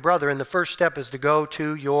reconcile with your brother. And the first step is to go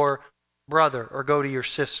to your brother or go to your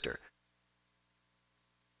sister.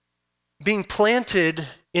 Being planted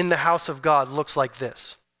in the house of God looks like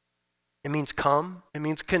this. It means come, it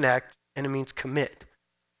means connect, and it means commit.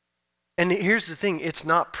 And here's the thing, it's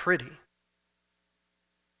not pretty.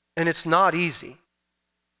 And it's not easy.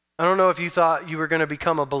 I don't know if you thought you were going to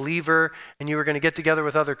become a believer and you were going to get together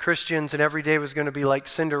with other Christians and every day was going to be like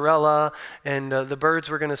Cinderella and the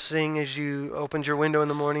birds were going to sing as you opened your window in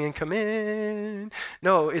the morning and come in.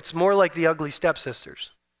 No, it's more like the ugly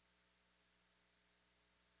stepsisters.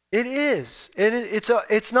 It is.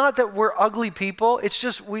 It's not that we're ugly people. It's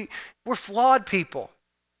just we're flawed people.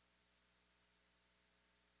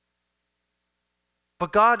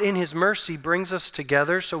 But God in his mercy brings us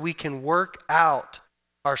together so we can work out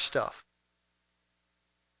our stuff.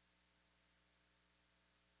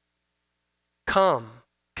 Come,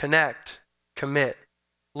 connect, commit.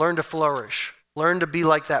 Learn to flourish. Learn to be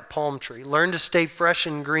like that palm tree. Learn to stay fresh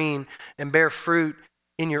and green and bear fruit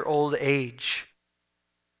in your old age.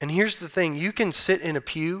 And here's the thing, you can sit in a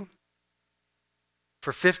pew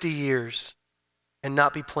for 50 years and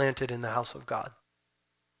not be planted in the house of God.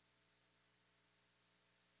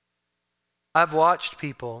 I've watched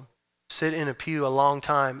people sit in a pew a long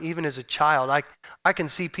time, even as a child. I can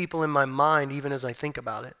see people in my mind, even as I think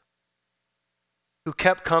about it, who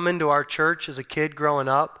kept coming to our church as a kid growing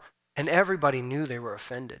up, And everybody knew they were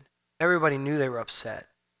offended. Everybody knew they were upset.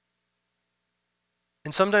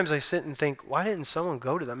 And sometimes I sit and think, why didn't someone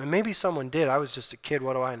go to them? And maybe someone did. I was just a kid.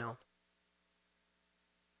 What do I know?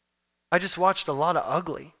 I just watched a lot of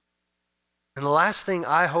ugly. And the last thing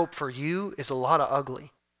I hope for you is a lot of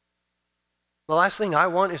ugly. The last thing I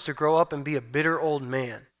want is to grow up and be a bitter old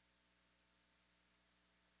man.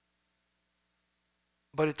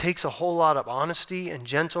 But it takes a whole lot of honesty and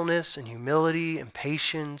gentleness and humility and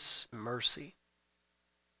patience and mercy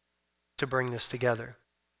to bring this together.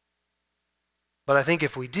 But I think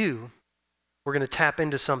if we do, we're going to tap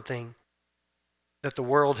into something that the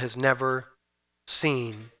world has never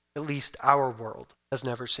seen, at least our world has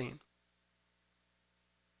never seen.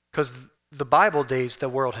 Because the Bible days, the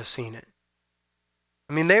world has seen it.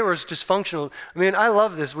 I mean, they were dysfunctional. I mean, I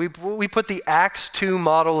love this. We put the Acts 2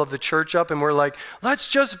 model of the church up, and we're like, let's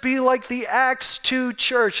just be like the Acts 2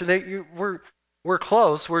 church. And we're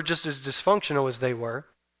close. We're just as dysfunctional as they were.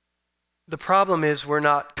 The problem is we're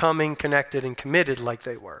not coming, connected, and committed like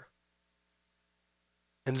they were.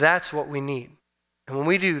 And that's what we need. And when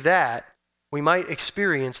we do that, we might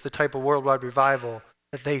experience the type of worldwide revival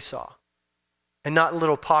that they saw, and not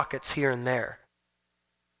little pockets here and there.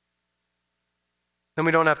 Then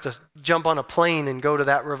we don't have to jump on a plane and go to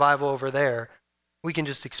that revival over there. We can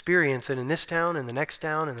just experience it in this town, and the next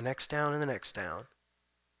town, and the next town, and the next town.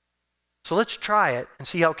 So let's try it and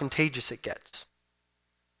see how contagious it gets.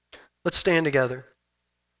 Let's stand together.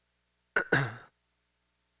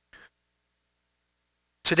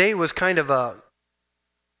 Today was kind of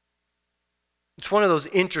it's one of those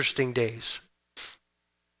interesting days.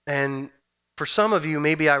 And for some of you,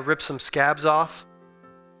 maybe I ripped some scabs off.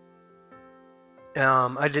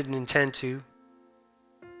 I didn't intend to.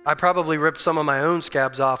 I probably ripped some of my own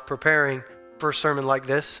scabs off preparing for a sermon like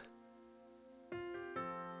this.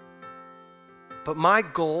 But my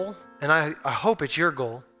goal, and I hope it's your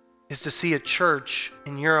goal, is to see a church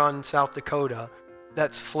in Huron, South Dakota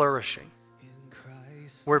that's flourishing,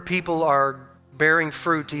 where people are bearing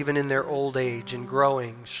fruit even in their old age and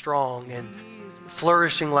growing strong and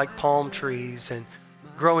flourishing like palm trees and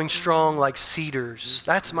growing strong like cedars.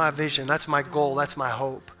 That's my vision. That's my goal. That's my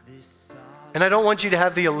hope. And I don't want you to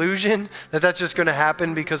have the illusion that that's just going to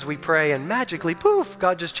happen because we pray and magically, poof,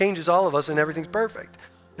 God just changes all of us and everything's perfect.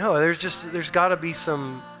 No, there's got to be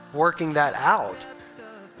some working that out.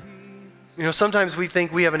 You know, sometimes we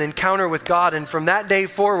think we have an encounter with God and from that day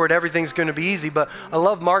forward, everything's going to be easy. But I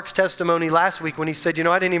love Mark's testimony last week when he said,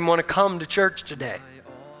 I didn't even want to come to church today.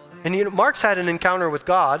 And Mark's had an encounter with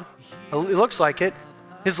God. It looks like it.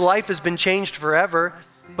 His life has been changed forever,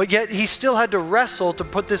 but yet he still had to wrestle to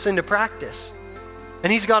put this into practice.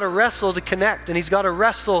 And he's got to wrestle to connect, and he's got to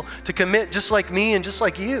wrestle to commit just like me and just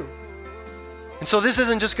like you. And so this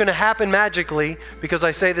isn't just going to happen magically because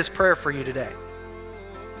I say this prayer for you today.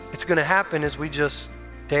 It's going to happen as we just,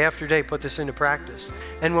 day after day, put this into practice.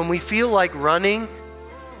 And when we feel like running,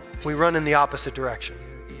 we run in the opposite direction.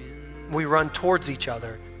 We run towards each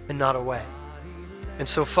other and not away. And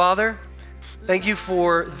so, Father, thank you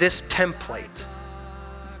for this template.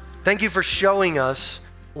 Thank you for showing us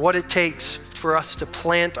what it takes for us to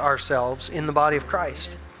plant ourselves in the body of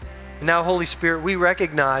Christ. And now, Holy Spirit, we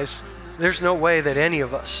recognize there's no way that any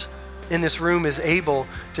of us in this room is able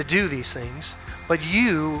to do these things, but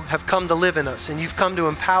you have come to live in us and you've come to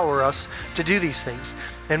empower us to do these things.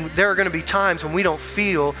 And there are going to be times when we don't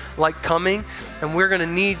feel like coming, and we're going to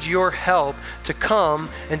need your help to come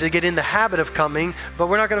and to get in the habit of coming, but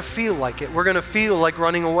we're not going to feel like it. We're going to feel like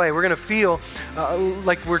running away. We're going to feel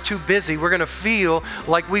like we're too busy. We're going to feel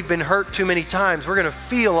like we've been hurt too many times. We're going to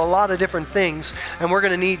feel a lot of different things, and we're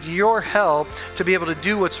going to need your help to be able to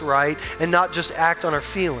do what's right and not just act on our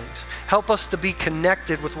feelings. Help us to be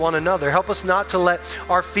connected with one another. Help us not to let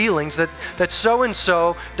our feelings that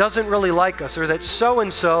so-and-so doesn't really like us, or that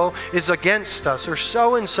so-and-so is against us, or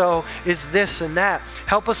so-and-so is this and that.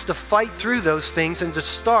 Help us to fight through those things and to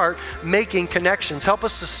start making connections. Help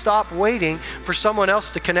us to stop waiting for someone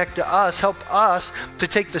else to connect to us. Help us to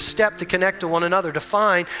take the step to connect to one another, to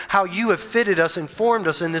find how you have fitted us and formed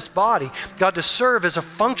us in this body. God, to serve as a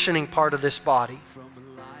functioning part of this body.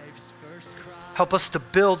 Help us to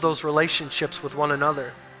build those relationships with one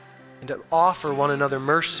another and to offer one another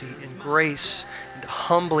mercy and grace and to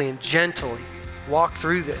humbly and gently walk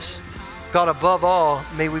through this. God, above all,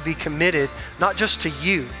 may we be committed, not just to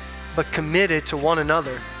you, but committed to one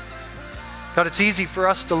another. God, it's easy for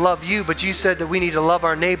us to love you, but you said that we need to love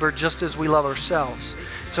our neighbor just as we love ourselves.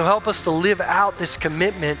 So help us to live out this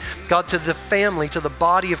commitment, God, to the family, to the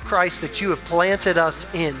body of Christ that you have planted us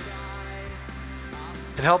in.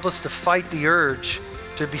 And help us to fight the urge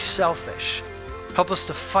to be selfish Help us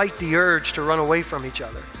to fight the urge to run away from each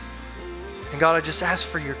other. And God, I just ask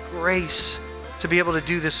for your grace to be able to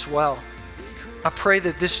do this well. I pray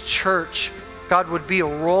that this church, God, would be a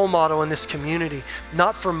role model in this community,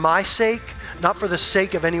 not for my sake, not for the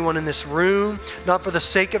sake of anyone in this room, not for the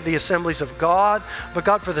sake of the assemblies of God, but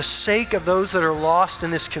God, for the sake of those that are lost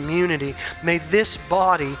in this community. May this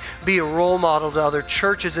body be a role model to other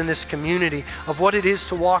churches in this community of what it is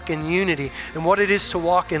to walk in unity and what it is to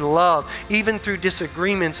walk in love, even through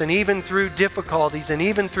disagreements and even through difficulties and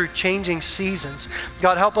even through changing seasons.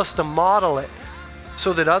 God, help us to model it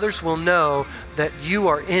so that others will know that you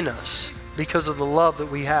are in us because of the love that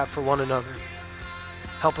we have for one another.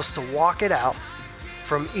 Help us to walk it out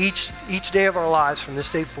from each day of our lives from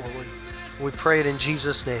this day forward. We pray it in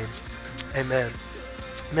Jesus' name. Amen.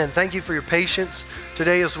 Amen. Thank you for your patience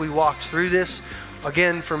today as we walked through this.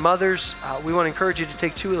 Again, for mothers, we want to encourage you to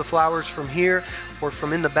take 2 of the flowers from here or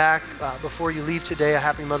from in the back before you leave today. A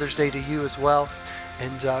happy Mother's Day to you as well.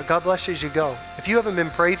 And God bless you as you go. If you haven't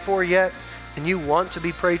been prayed for yet and you want to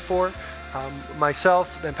be prayed for,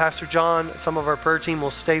 myself and Pastor John, some of our prayer team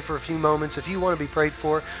will stay for a few moments. If you want to be prayed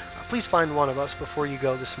for, please find one of us before you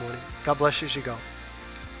go this morning. God bless you as you go.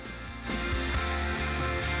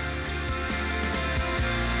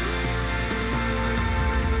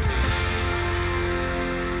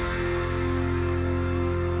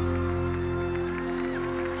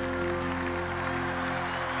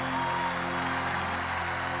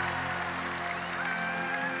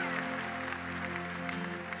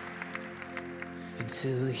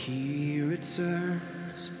 Until he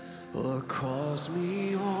returns or calls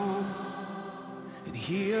me home, and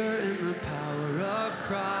here in the power of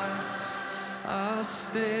Christ I'll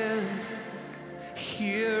stand.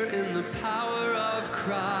 Here in the power of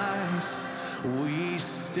Christ we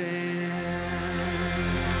stand.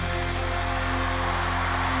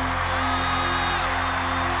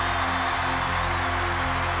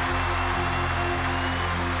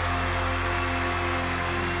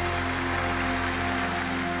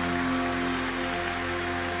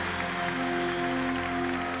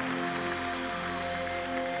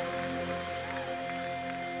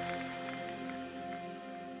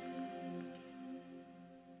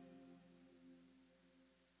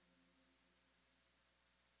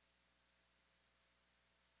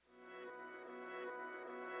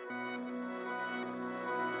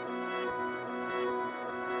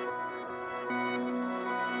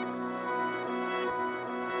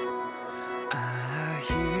 I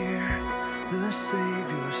hear the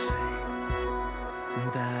Savior say,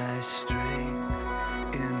 thy strength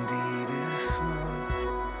indeed is small.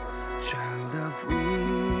 Child of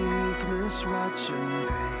weakness, watch and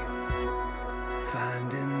pray.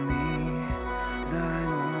 Find in me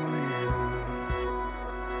thine all in all.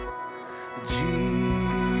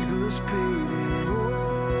 Jesus paid it all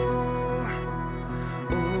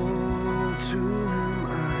to him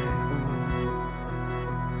I owe.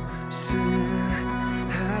 Sin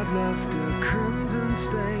had left a crimson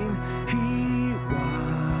stain, he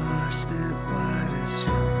washed it white as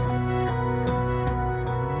snow.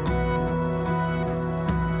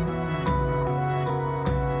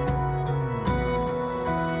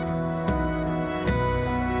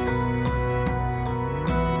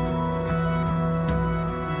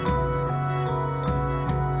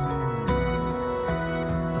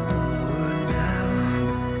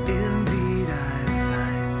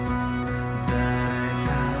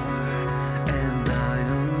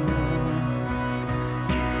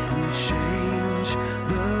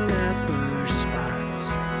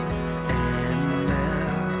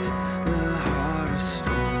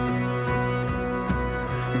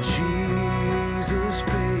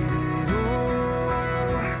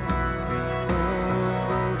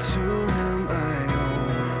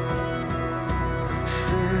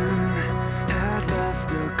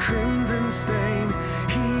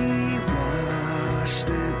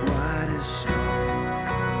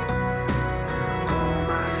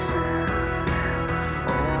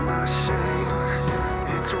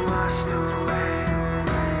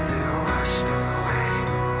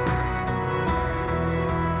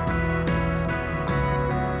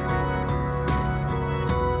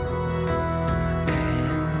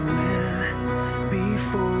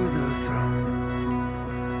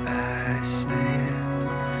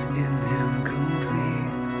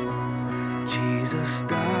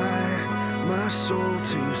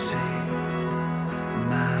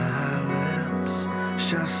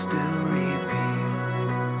 Shall still repeat,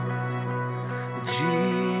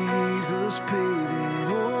 Jesus paid